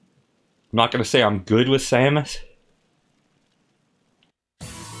 I'm not gonna say I'm good with Samus.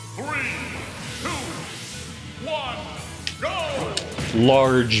 3, 2, 1, go!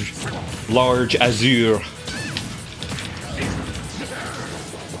 Large Azure.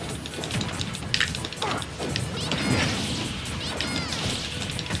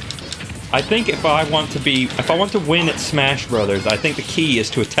 I think if I want to win at Smash Brothers, I think the key is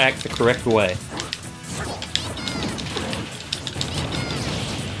to attack the correct way.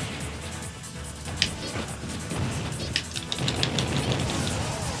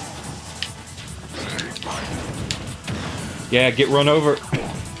 Yeah, get run over.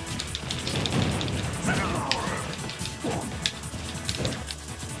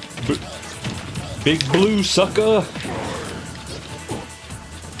 Big blue sucker.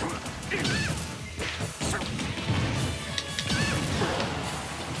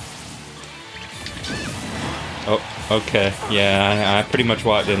 Oh, okay. Yeah, I pretty much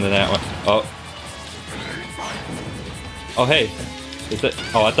walked into that one. Oh. Oh, hey. Is it?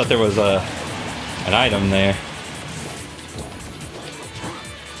 Oh, I thought there was an item there.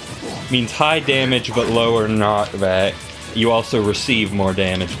 Means high damage but lower knockback. You also receive more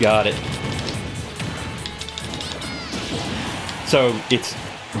damage. Got it. So it's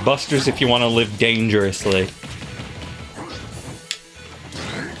busters if you want to live dangerously.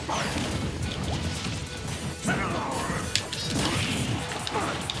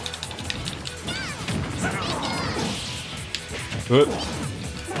 Whoop.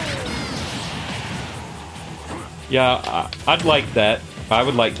 Yeah, I'd like that. I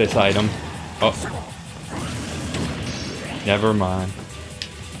would like this item. Oh. Never mind.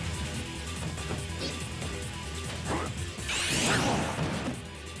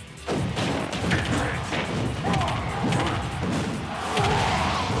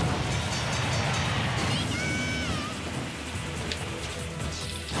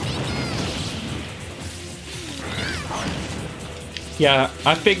 Yeah,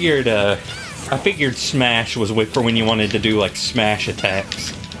 I figured smash was for when you wanted to do like smash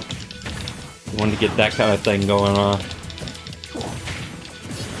attacks. You wanted to get that kind of thing going on.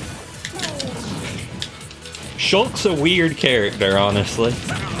 Shulk's a weird character, honestly.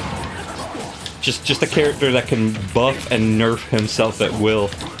 Just a character that can buff and nerf himself at will.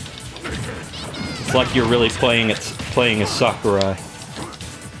 It's like you're really playing as Sakurai.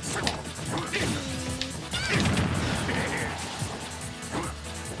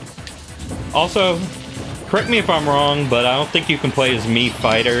 Also, correct me if I'm wrong, but I don't think you can play as Mii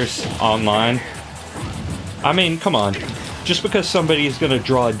fighters online. I mean, come on. Just because somebody's gonna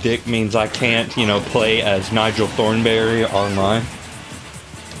draw a dick means I can't, you know, play as Nigel Thornberry online.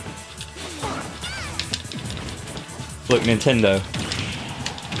 Look, Nintendo.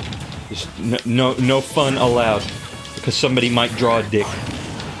 Just no fun allowed. Because somebody might draw a dick.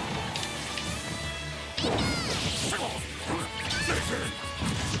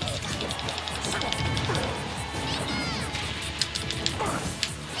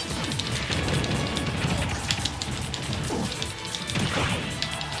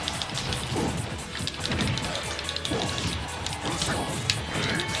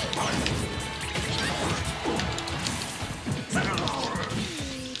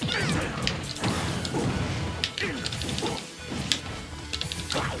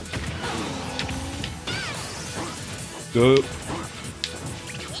 Go.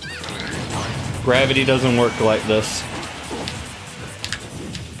 Gravity doesn't work like this.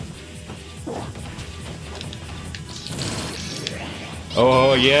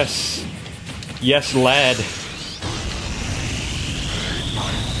 Oh, yes. Yes, lad.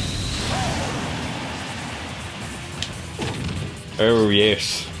 Oh,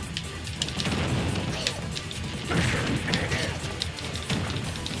 yes.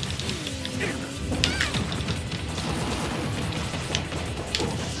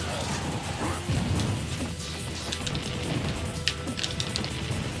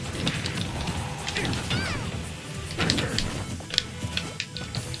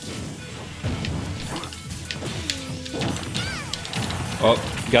 Oh,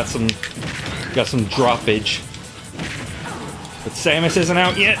 got some droppage. But Samus isn't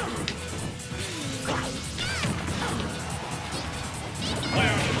out yet.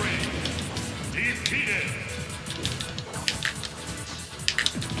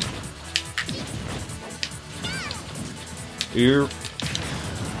 Here.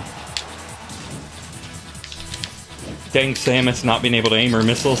 Dang Samus not being able to aim her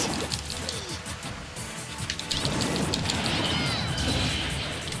missiles.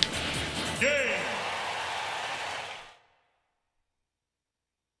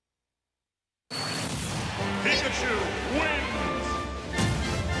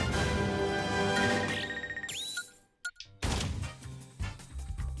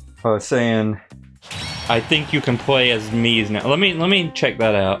 I was saying, I think you can play as Mii's now. Let me check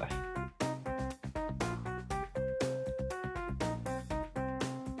that out.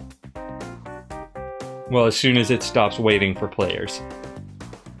 Well, as soon as it stops waiting for players.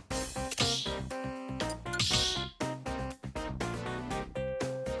 Choose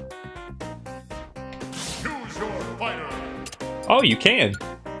your fighter. Oh, you can.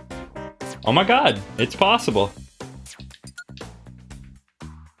 Oh my god, it's possible.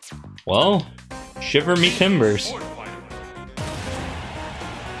 Well, shiver me timbers.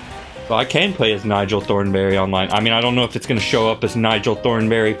 So I can play as Nigel Thornberry online. I mean, I don't know if it's going to show up as Nigel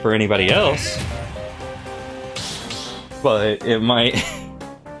Thornberry for anybody else. But it might.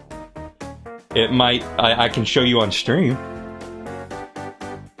 It might. I can show you on stream.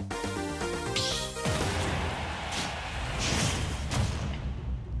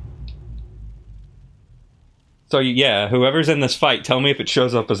 So yeah, whoever's in this fight, tell me if it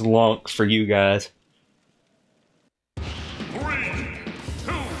shows up as Lonk for you guys. 3,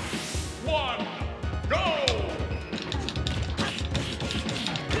 2,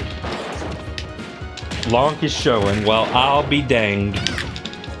 Lonk is showing. Well, I'll be danged.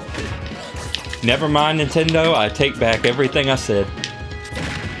 Never mind, Nintendo. I take back everything I said.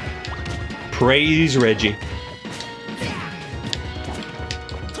 Praise Reggie.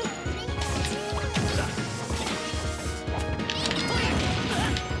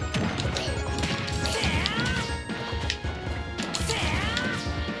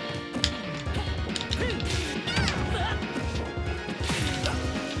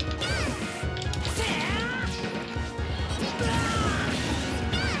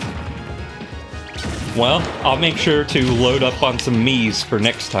 Well, I'll make sure to load up on some Miis for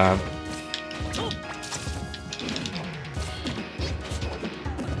next time.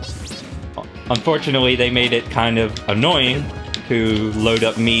 Unfortunately, they made it kind of annoying to load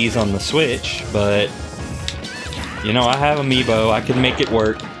up Miis on the Switch, but you know, I have Amiibo, I can make it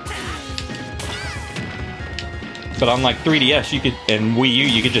work. But on like 3DS, you could, and Wii U,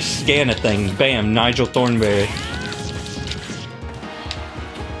 you could just scan a thing, bam, Nigel Thornberry.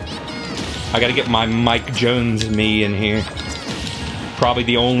 I gotta get my Mike Jones Mii in here. Probably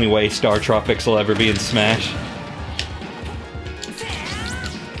the only way Star Tropics will ever be in Smash.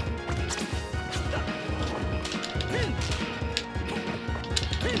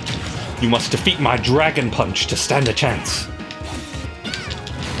 You must defeat my Dragon Punch to stand a chance.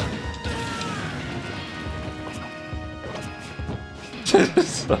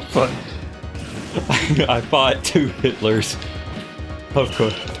 So fun. I fought 2 Hitlers. Of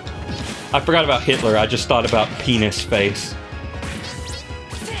course. I forgot about Hitler, I just thought about Penis Face.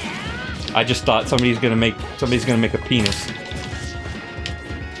 I just thought somebody's gonna make a penis.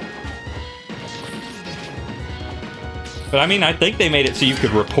 But I mean, I think they made it so you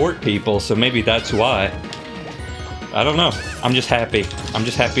could report people, so maybe that's why. I don't know. I'm just happy. I'm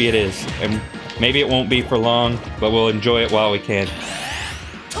just happy it is. And maybe it won't be for long, but we'll enjoy it while we can.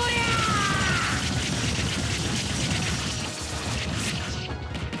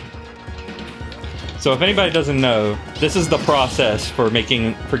 So if anybody doesn't know, this is the process for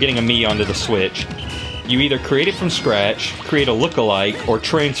getting a Mii onto the Switch. You either create it from scratch, create a lookalike, or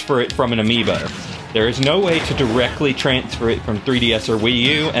transfer it from an Amiibo. There is no way to directly transfer it from 3DS or Wii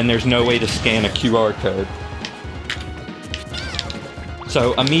U, and there's no way to scan a QR code.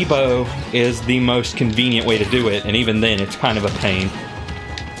 So Amiibo is the most convenient way to do it, and even then it's kind of a pain.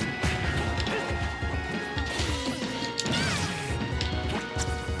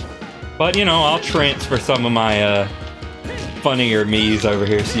 But, you know, I'll transfer some of my funnier Miis over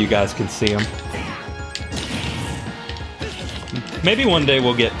here so you guys can see them. Maybe one day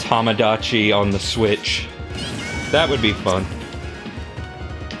we'll get Tamagotchi on the Switch. That would be fun.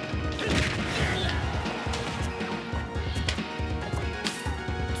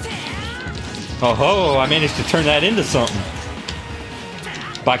 Oh ho, I managed to turn that into something.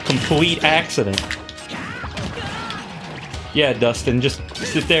 By complete accident. Yeah, Dustin, just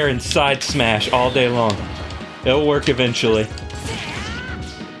sit there and side smash all day long. It'll work eventually.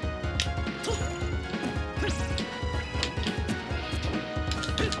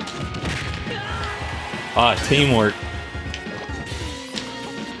 Ah, teamwork.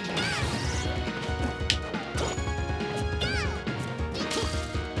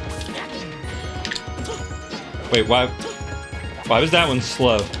 Wait, why was that one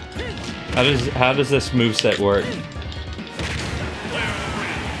slow? How does this moveset work?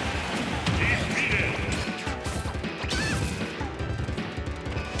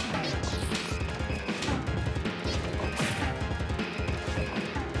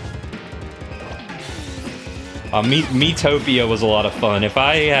 Miitopia was a lot of fun. If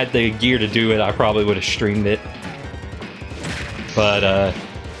I had the gear to do it, I probably would have streamed it. But,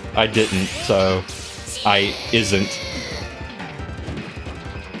 I didn't, so I isn't.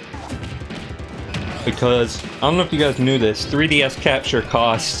 Because, I don't know if you guys knew this, 3DS capture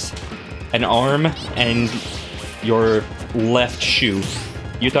costs an arm and your left shoe.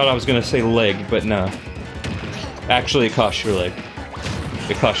 You thought I was gonna say leg, but no. Actually, it costs your leg.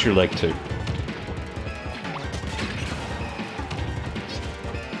 It costs your leg too.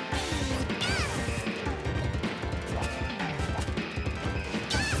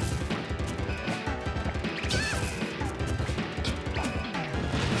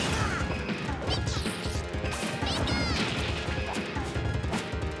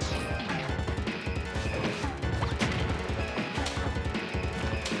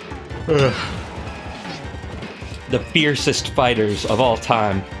 The fiercest fighters of all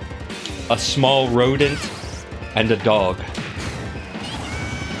time. A small rodent and a dog.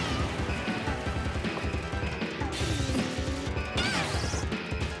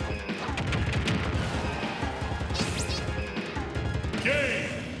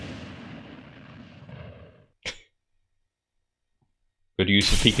 Good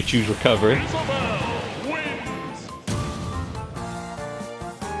use of Pikachu's recovery. Isabel wins.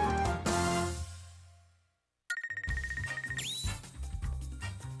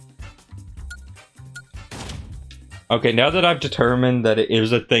 Okay, now that I've determined that it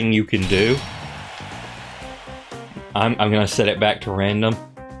is a thing you can do, I'm gonna set it back to random.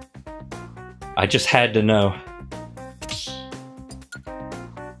 I just had to know.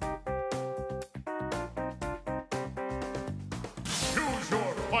 Choose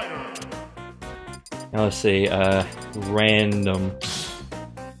your fighter. Now let's see, random.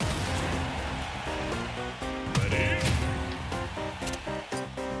 Ready?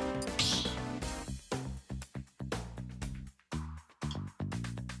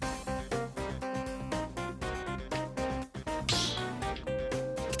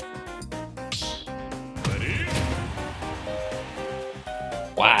 Ready?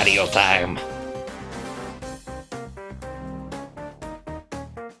 Wario time.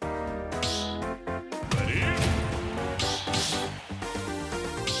 Ready?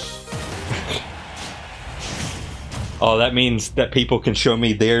 Oh, that means that people can show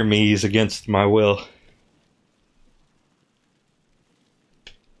me their Miis against my will.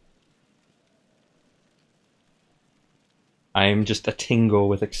 I am just a tingle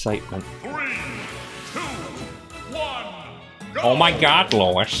with excitement. 3, 2, 1, go! Oh my god,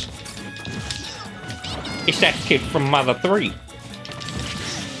 Lois. It's that kid from Mother 3.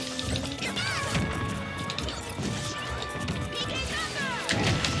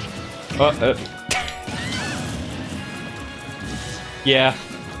 Yeah,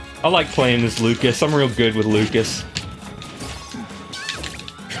 I like playing as Lucas. I'm real good with Lucas.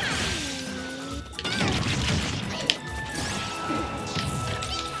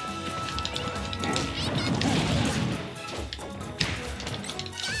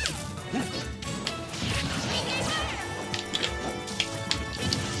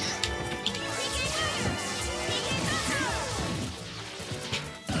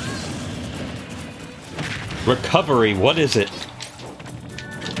 Recovery, what is it?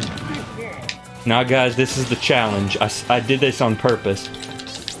 Now guys, this is the challenge. I did this on purpose.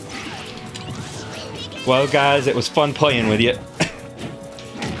 Well guys, it was fun playing with you.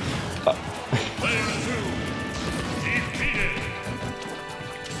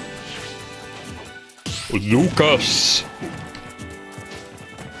 Lucas!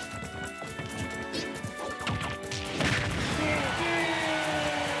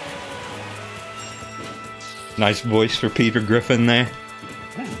 Nice voice for Peter Griffin there.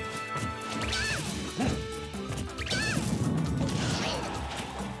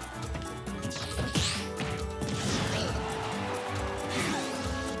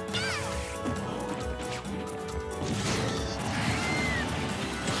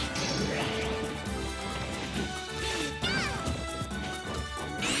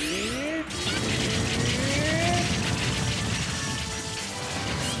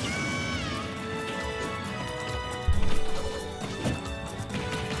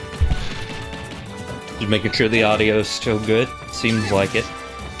 Just making sure the audio is still good. Seems like it.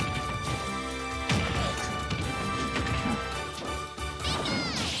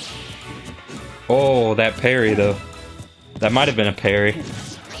 Oh, that parry though. That might have been a parry.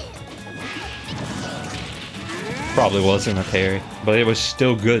 Probably wasn't a parry, but it was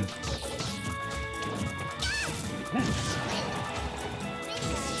still good.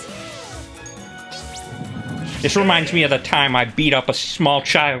 This reminds me of the time I beat up a small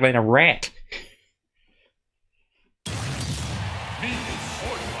child and a rat.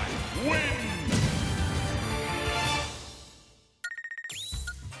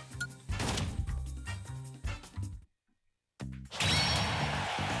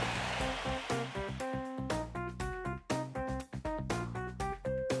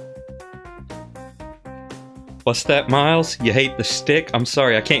 What's that, Miles? You hate the stick? I'm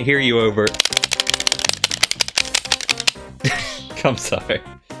sorry, I can't hear you over it. I'm sorry.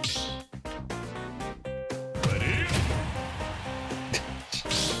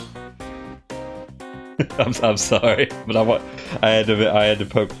 I'm sorry, but I had to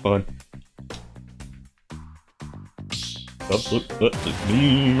poke fun.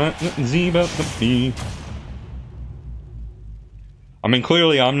 I mean,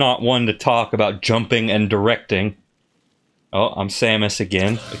 clearly I'm not one to talk about jumping and directing. Oh, I'm Samus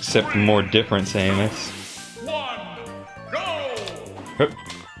again, except more different Samus. 1, go! Hup.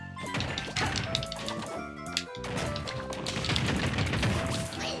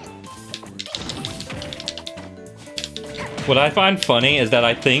 What I find funny is that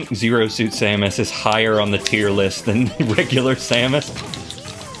I think Zero Suit Samus is higher on the tier list than regular Samus.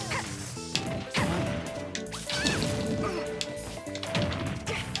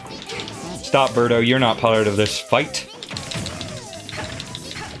 Stop, Birdo. You're not part of this fight.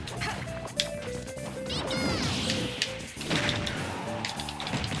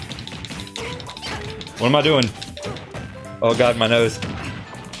 What am I doing? Oh god, my nose.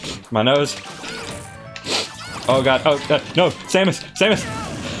 My nose. Oh god, oh, no, Samus, Samus!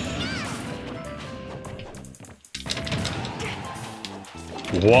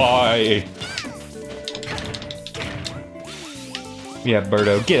 Why? Yeah,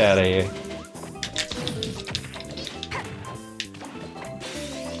 Birdo, get out of here.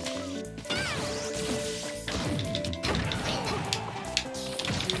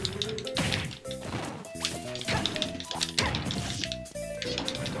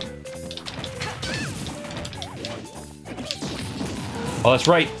 Oh, that's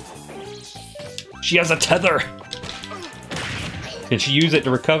right. She has a tether. Can she use it to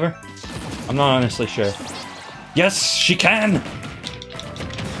recover? I'm not honestly sure. Yes, she can!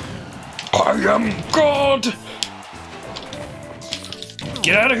 I am God!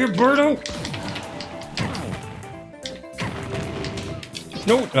 Get out of here, Birdo!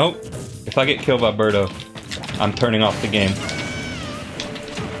 No, no. If I get killed by Birdo, I'm turning off the game.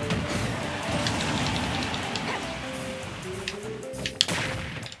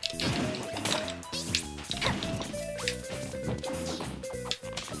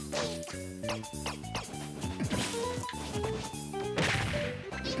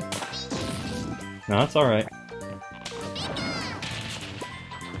 No, that's alright.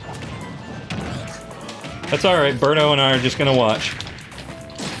 That's alright, Birdo and I are just gonna watch.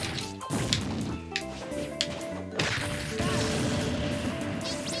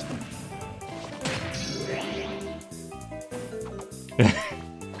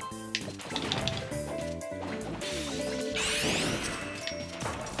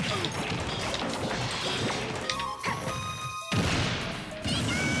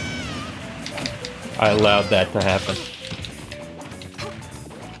 I allowed that to happen.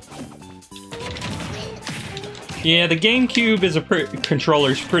 Yeah, the GameCube is a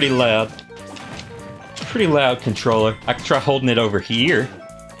controller's pretty loud. Pretty loud controller. I could try holding it over here.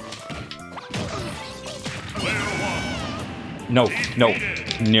 No, no,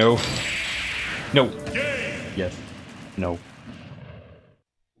 no, no. Yes, no.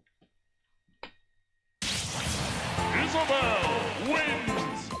 Isabel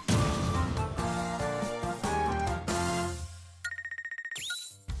wins.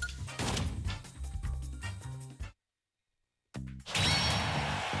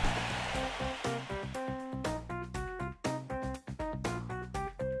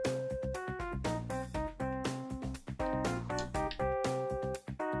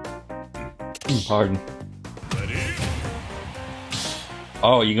 Pardon.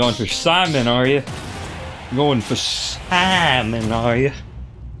 Oh, you going for Simon, are you? You going for Simon, are you?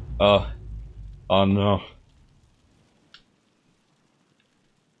 Oh no.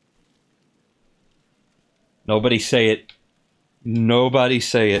 Nobody say it. Nobody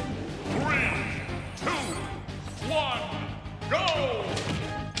say it. 3, 2, 1, go!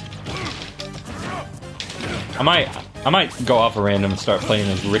 I might go off a random and start playing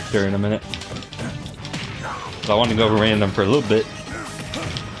as Richter in a minute. I want to go random for a little bit.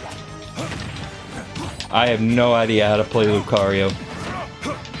 I have no idea how to play Lucario.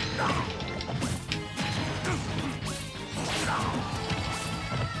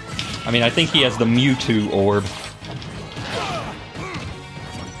 I mean, I think he has the Mewtwo orb.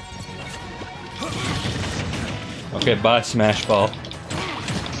 Okay, bye, Smash Ball.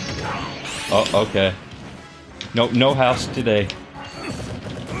 Oh, okay. No house today.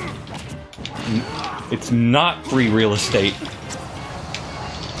 It's not free real estate.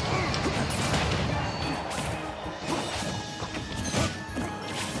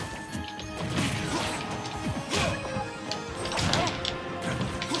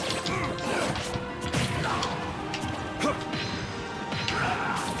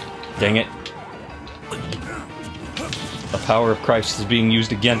 Dang it. The power of Christ is being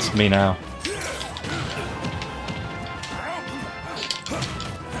used against me now.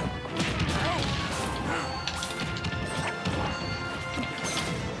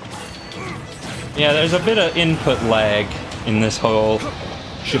 Yeah, there's a bit of input lag in this whole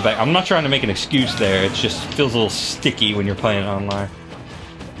shebang. I'm not trying to make an excuse there, it just feels a little sticky when you're playing online.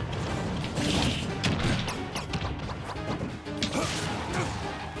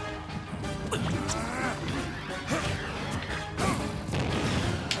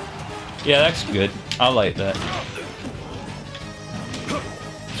 Yeah, that's good. I like that.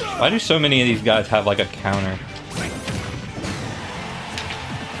 Why do so many of these guys have like a counter?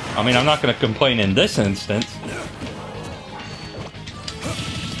 I mean, I'm not going to complain in this instance.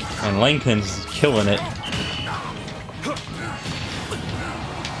 And Langton's killing it.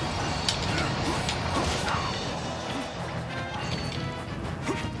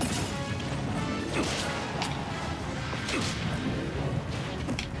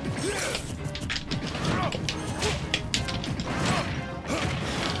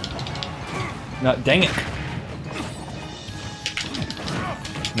 No, dang it.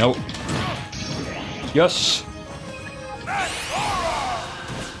 Nope. Yes.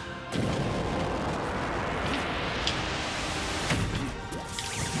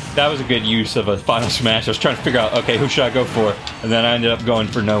 That was a good use of a final smash. I was trying to figure out, okay, who should I go for? And then I ended up going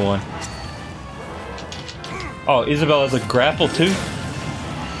for no one. Oh, Isabel has a grapple too?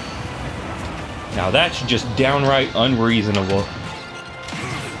 Now that's just downright unreasonable.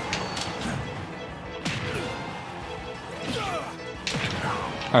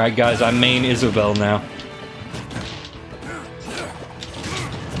 Alright guys, I main Isabel now.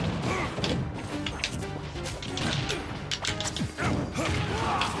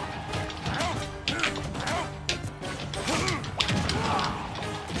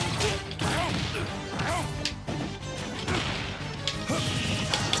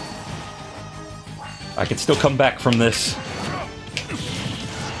 I can still come back from this.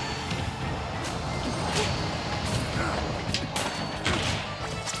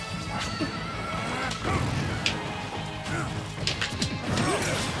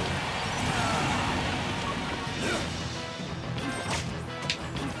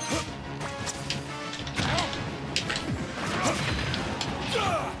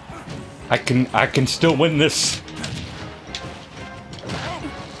 I can still win this.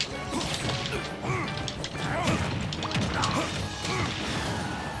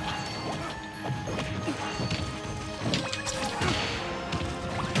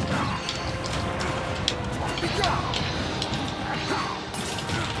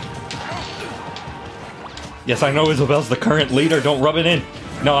 Yes, I know Isabel's the current leader. Don't rub it in.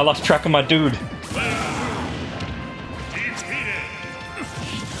 No, I lost track of my dude.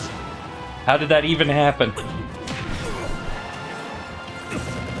 How did that even happen?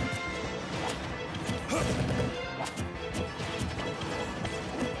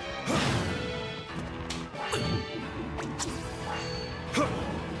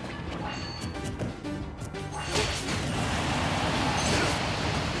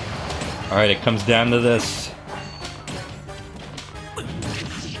 Alright, it comes down to this.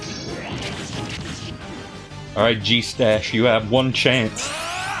 Alright, G-Stash, you have one chance.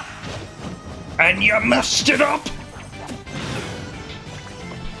 And you messed it up!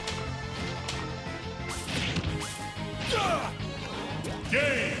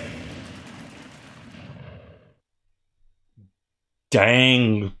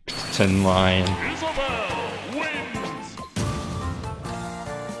 Dang, Tin Lion.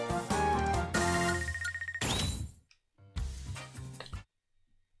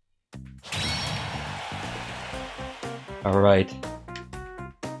 Alright.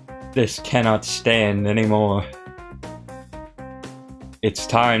 This cannot stand anymore. It's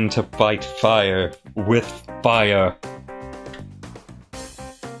time to fight fire with fire.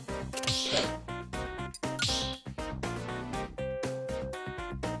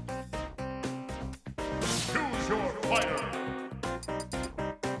 Choose your fighter.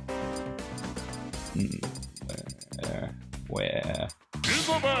 Where?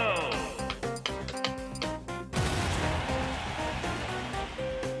 Isabel.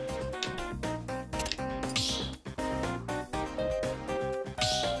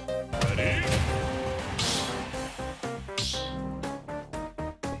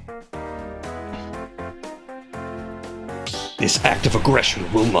 This act of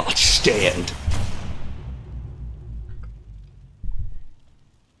aggression will not stand.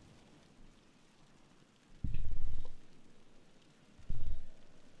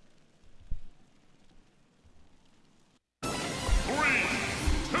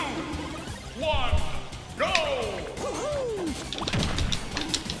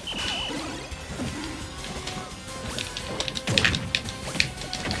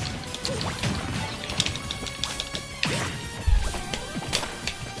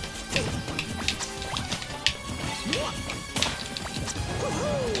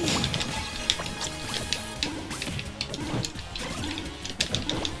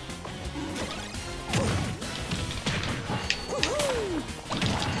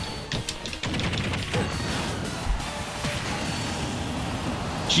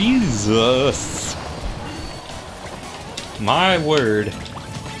 Jesus! My word.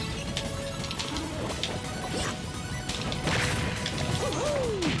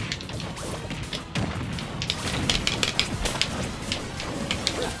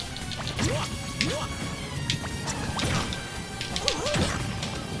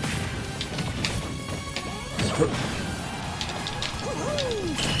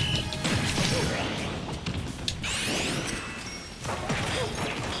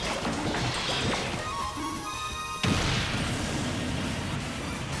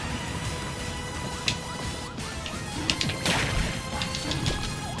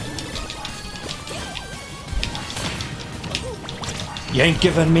 You ain't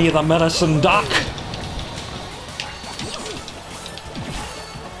giving me the medicine, Doc!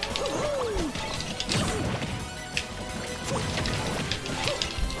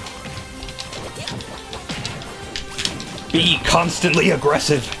 Be constantly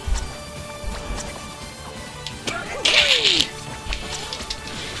aggressive!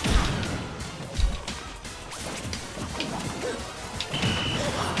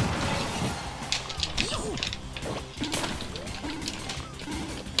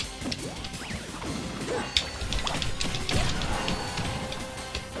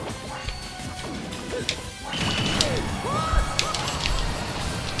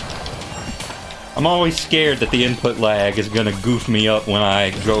 I'm always scared that the input lag is gonna goof me up when I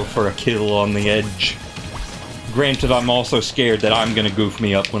go for a kill on the edge. Granted, I'm also scared that I'm gonna goof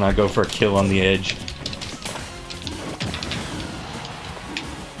me up when I go for a kill on the edge.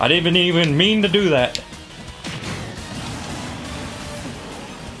 I didn't even mean to do that.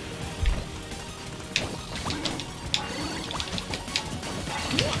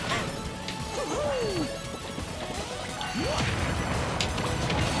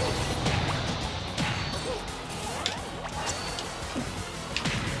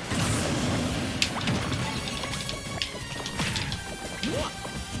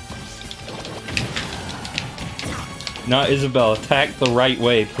 No, Isabel, attack the right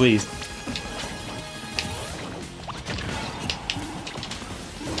way, please.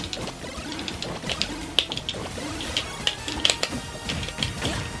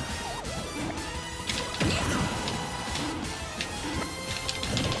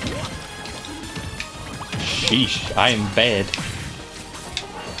 Sheesh, I am bad.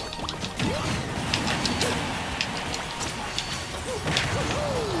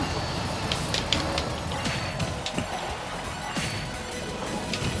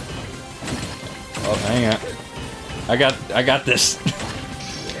 Oh, hang on. I got this.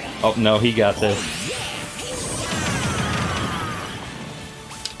 Oh, no, he got this.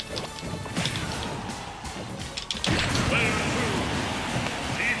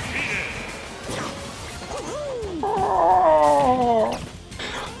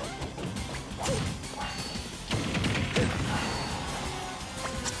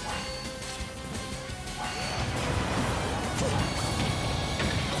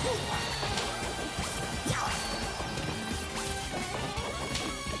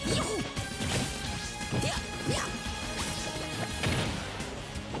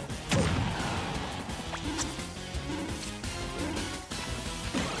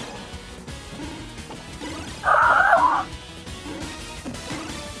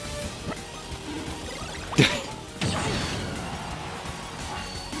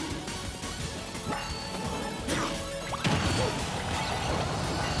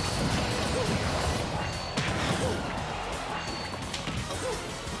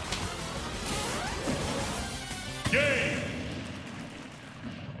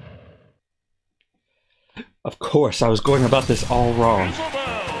 Of course, I was going about this all wrong.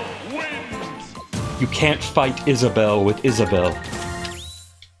 You can't fight Isabel with Isabel.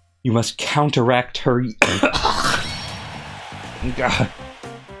 You must counteract her... God.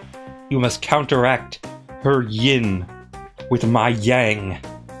 You must counteract her yin with my yang.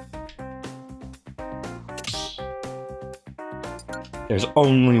 There's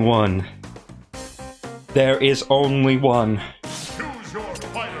only one. There is only one. Choose your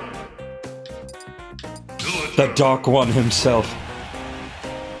fighter. The Dark One himself.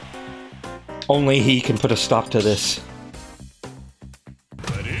 Only he can put a stop to this.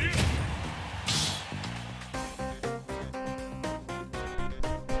 Ready?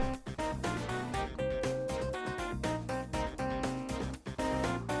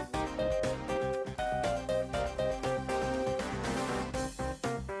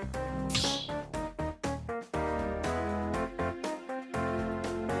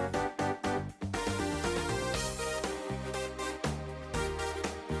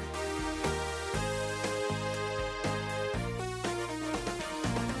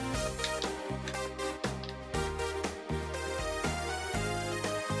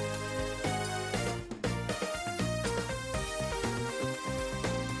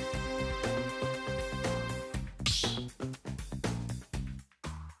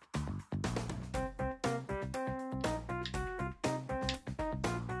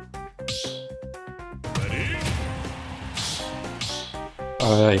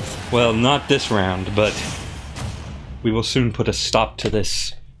 Alright, well, not this round, but we will soon put a stop to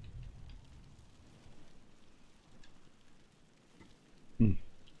this.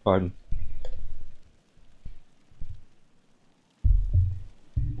 Pardon.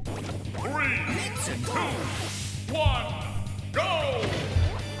 Three, two, one, go!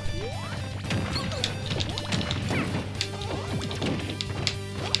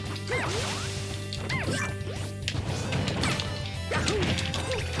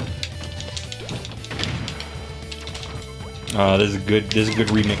 This is good. This is a good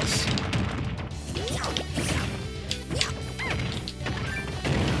remix.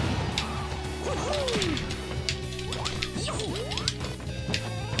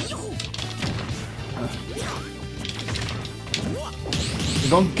 You're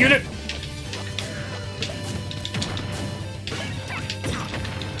gonna get it.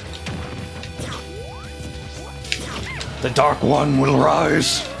 The Dark One will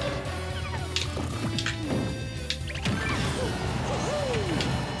rise.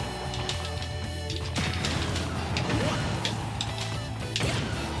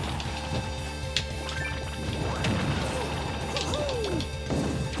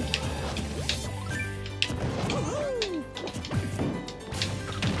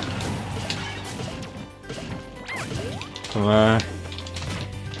 Come on.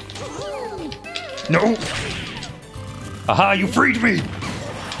 No! Aha, you freed me!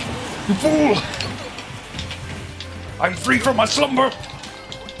 You fool! I'm free from my slumber!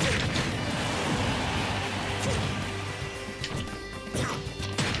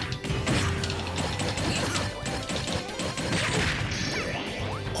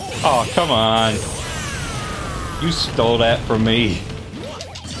 Oh, come on. You stole that from me.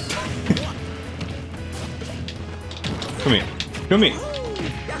 Come here. Come here.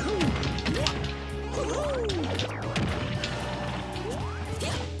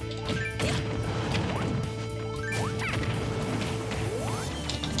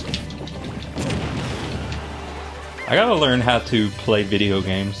 I gotta learn how to play video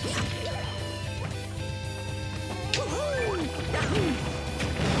games.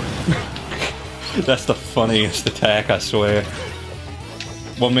 That's the funniest attack, I swear.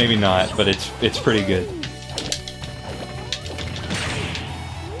 Well, maybe not, but it's pretty good.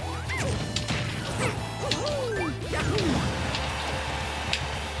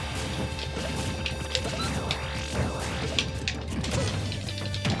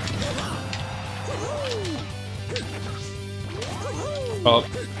 Oh,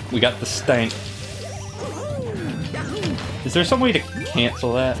 we got the stank. Is there some way to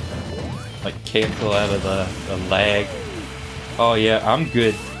cancel that? Like, cancel out of the lag? Oh yeah, I'm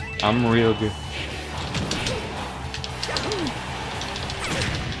good. I'm real good.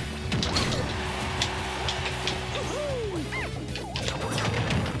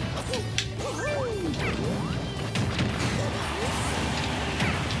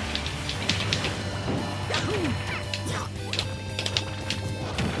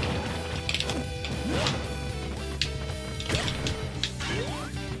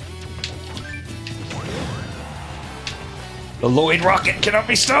 The Lloyd rocket cannot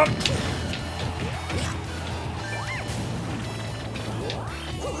be stopped!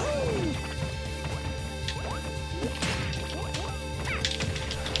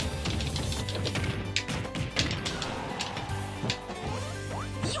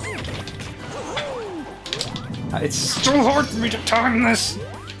 It's so hard for me to time this!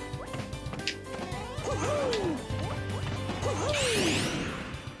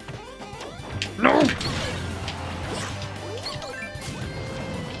 No!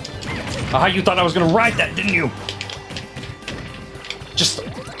 Ah, you thought I was gonna ride that, didn't you?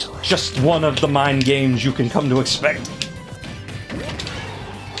 Just one of the mind games you can come to expect.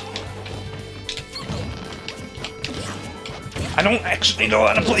 I don't actually know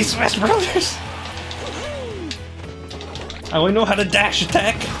how to play Smash Brothers. I only know how to dash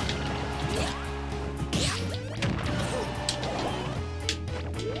attack.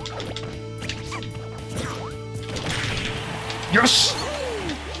 Yes!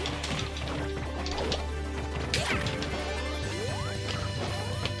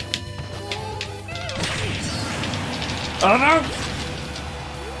 Oh no!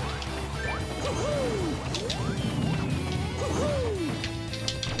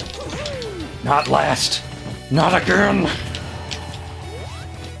 Not last. Not again.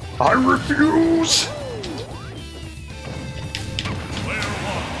 I refuse. Player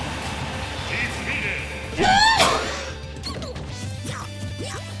one. Defeated.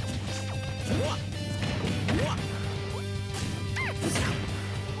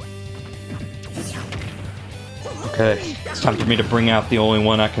 Okay, it's time for me to bring out the only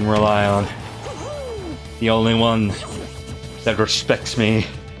one I can rely on. The only one that respects me.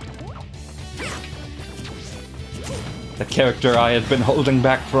 The character I have been holding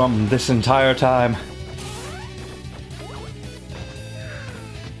back from this entire time.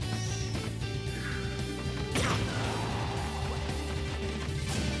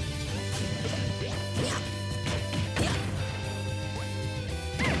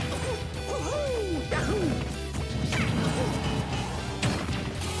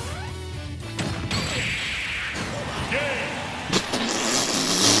 Game.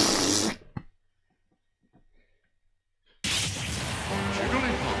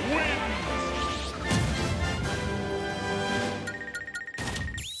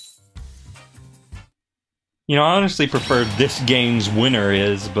 You know, I honestly prefer this game's winner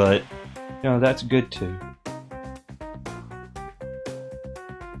is, but, you know, that's good too.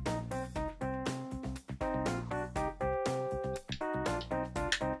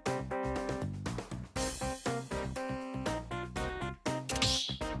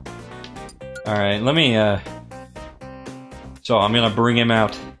 Alright, let me, So I'm gonna bring him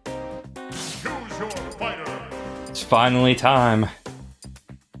out. Choose your fighter. It's finally time.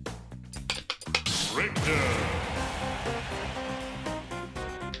 Richter.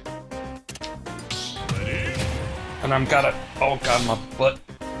 Ready? And I'm gotta... Oh god, my butt.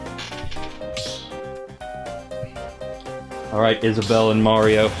 Alright, Isabelle and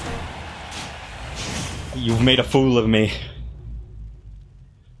Mario. You've made a fool of me.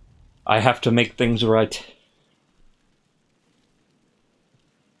 I have to make things right.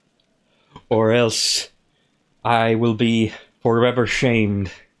 Or else I will be forever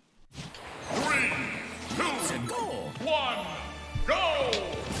shamed. 3, 2, 1, go!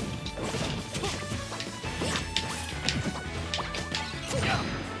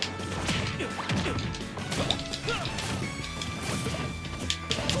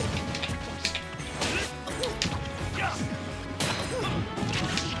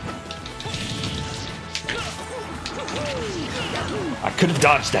 I could have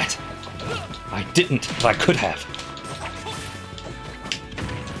dodged that. I didn't, but I could have.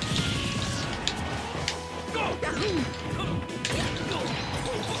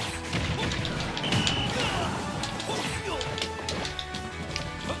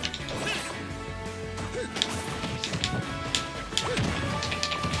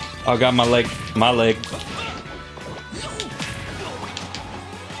 I got my leg. My leg.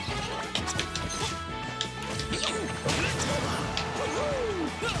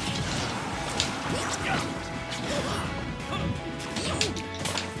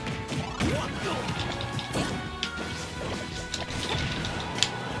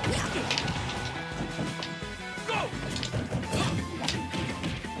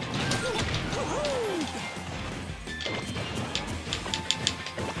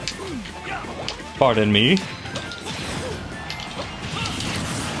 Pardon me.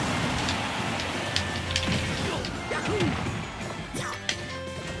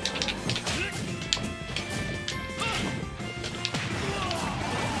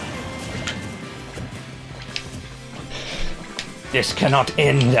 This cannot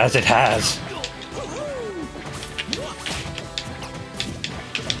end as it has.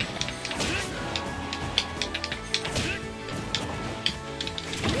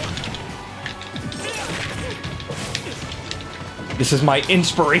 This is my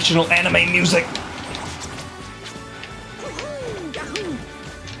inspirational anime music.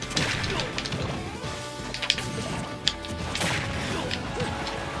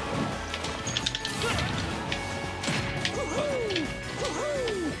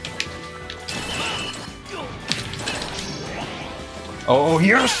 Oh,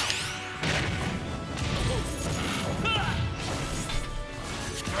 yes!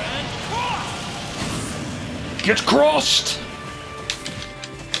 Get crossed!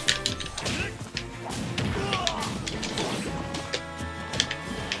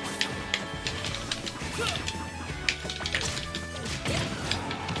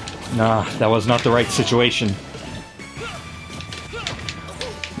 Nah, that was not the right situation.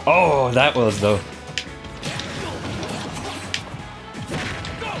 Oh, that was though.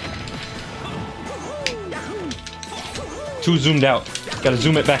 Too zoomed out. Gotta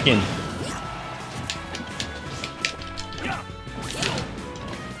zoom it back in.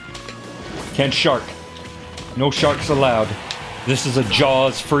 Can't shark. No sharks allowed. This is a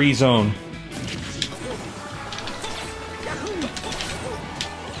Jaws free zone.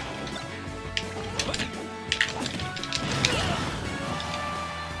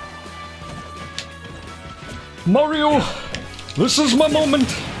 Mario, this is my moment.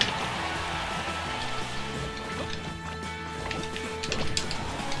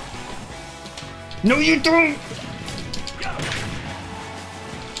 No, you don't.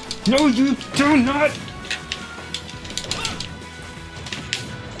 No, you do not.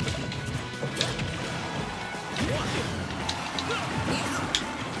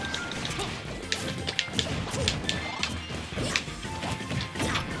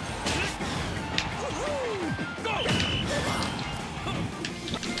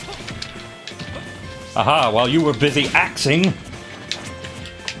 Aha, while you were busy axing,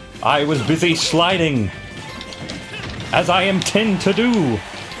 I was busy sliding, as I intend to do.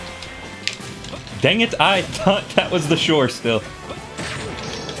 Dang it, I thought that was the shore still.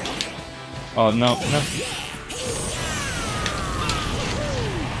 Oh, no, no.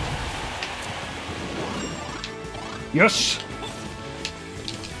 Yes!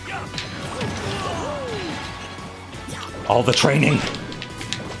 All the training,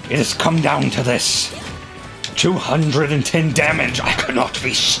 it has come down to this. 210 damage, I cannot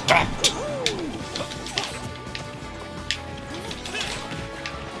be stopped!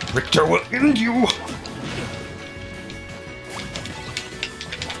 Richter will end you!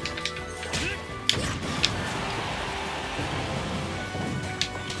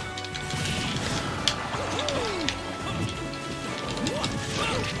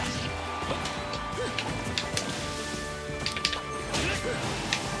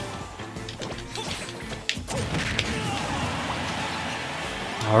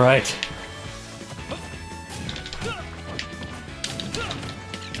 All right.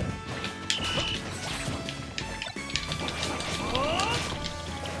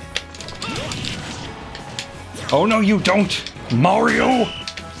 Oh no, you don't, Mario!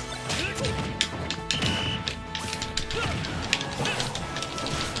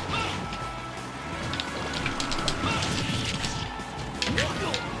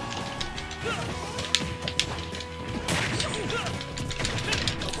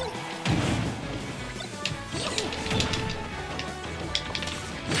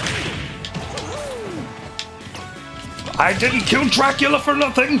 I didn't kill Dracula for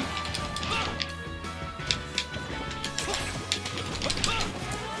nothing!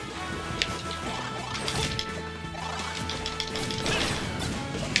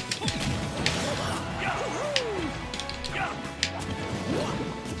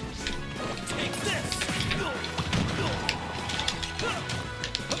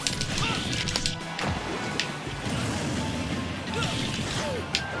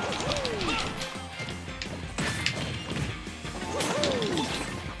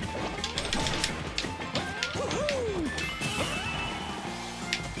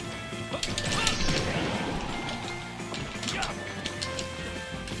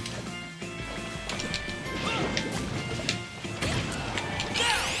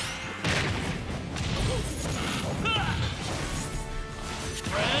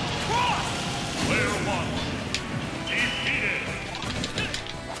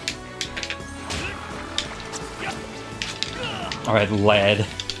 Alright, lad.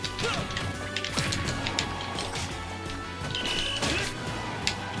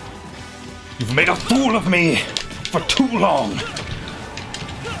 You've made a fool of me for too long.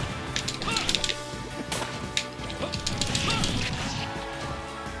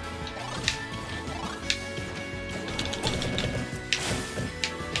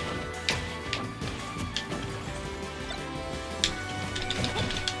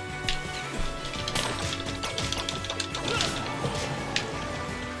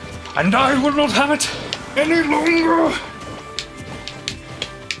 And I will not have it any longer!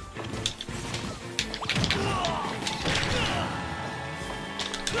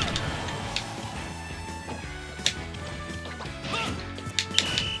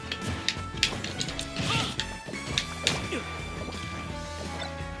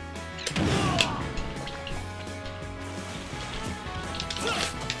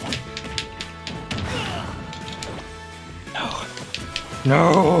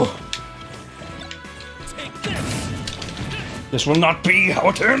 No! This will not be how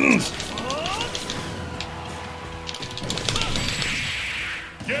it ends!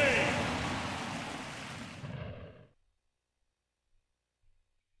 Game.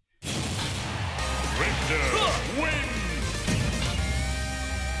 Richter wins.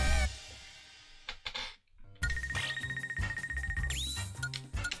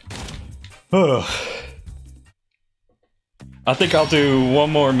 I think I'll do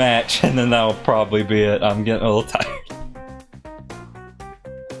one more match and then that'll probably be it. I'm getting a little tired.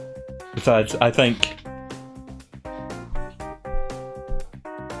 Besides, I think...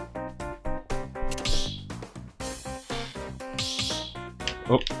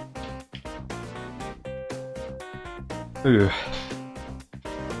 Oh. Ooh.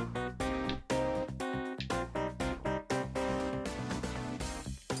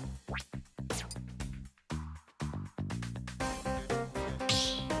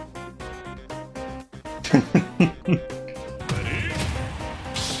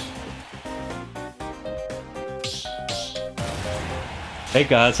 Hey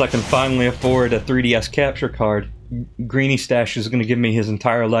guys, I can finally afford a 3DS capture card. Greenie Stash is going to give me his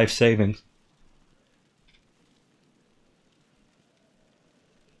entire life savings.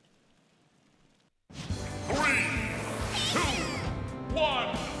 Three, two,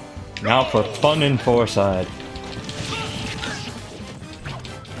 one. Now for fun and foresight.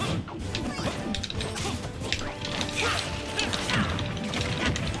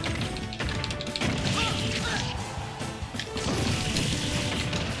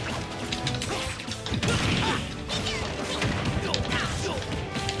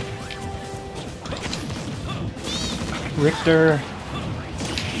 Richter.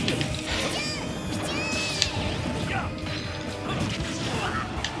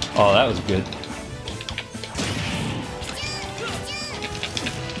 Oh, that was good.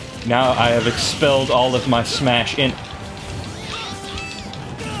 Now I have expelled all of my smash in.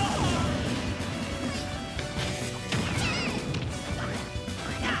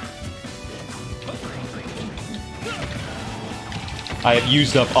 I have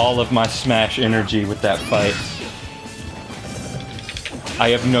used up all of my smash energy with that fight. I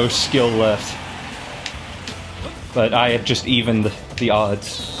have no skill left. But I have just evened the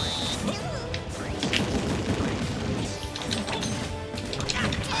odds.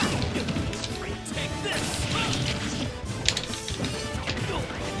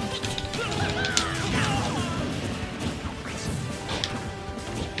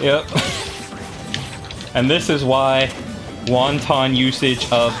 Yep. And this is why wonton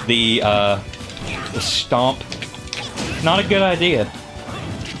usage of the stomp, not a good idea.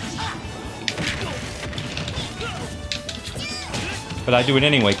 But I do it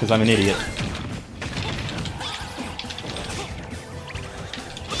anyway because I'm an idiot.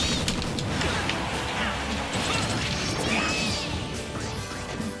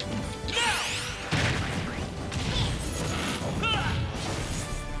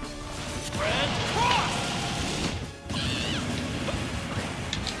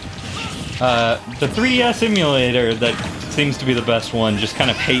 The 3DS emulator that seems to be the best one just kind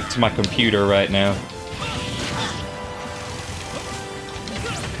of hates my computer right now.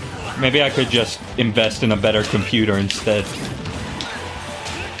 Maybe I could just invest in a better computer instead.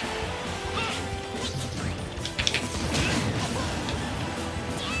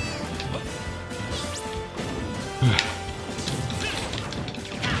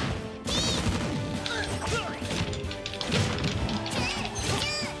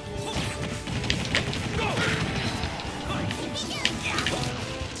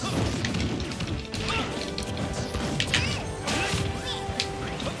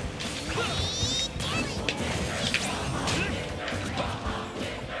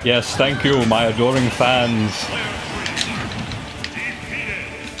 Yes, thank you, my adoring fans.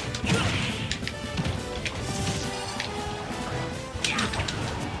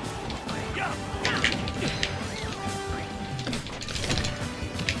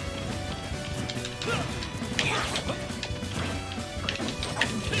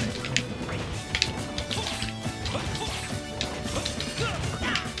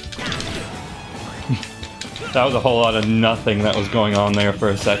 That was a whole lot of nothing that was going on there for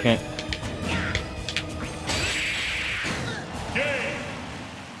a second.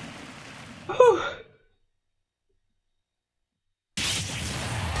 Whew.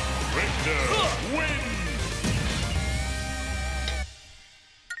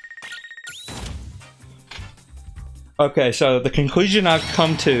 Okay, so the conclusion I've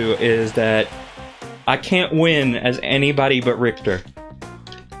come to is that I can't win as anybody but Richter.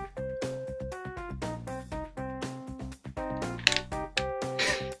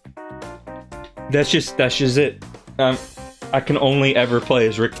 That's just it. I can only ever play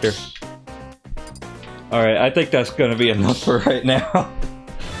as Richter. Alright, I think that's gonna be enough for right now.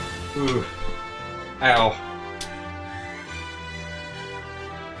 Ooh. Ow.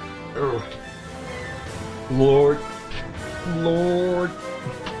 Ooh. Lord.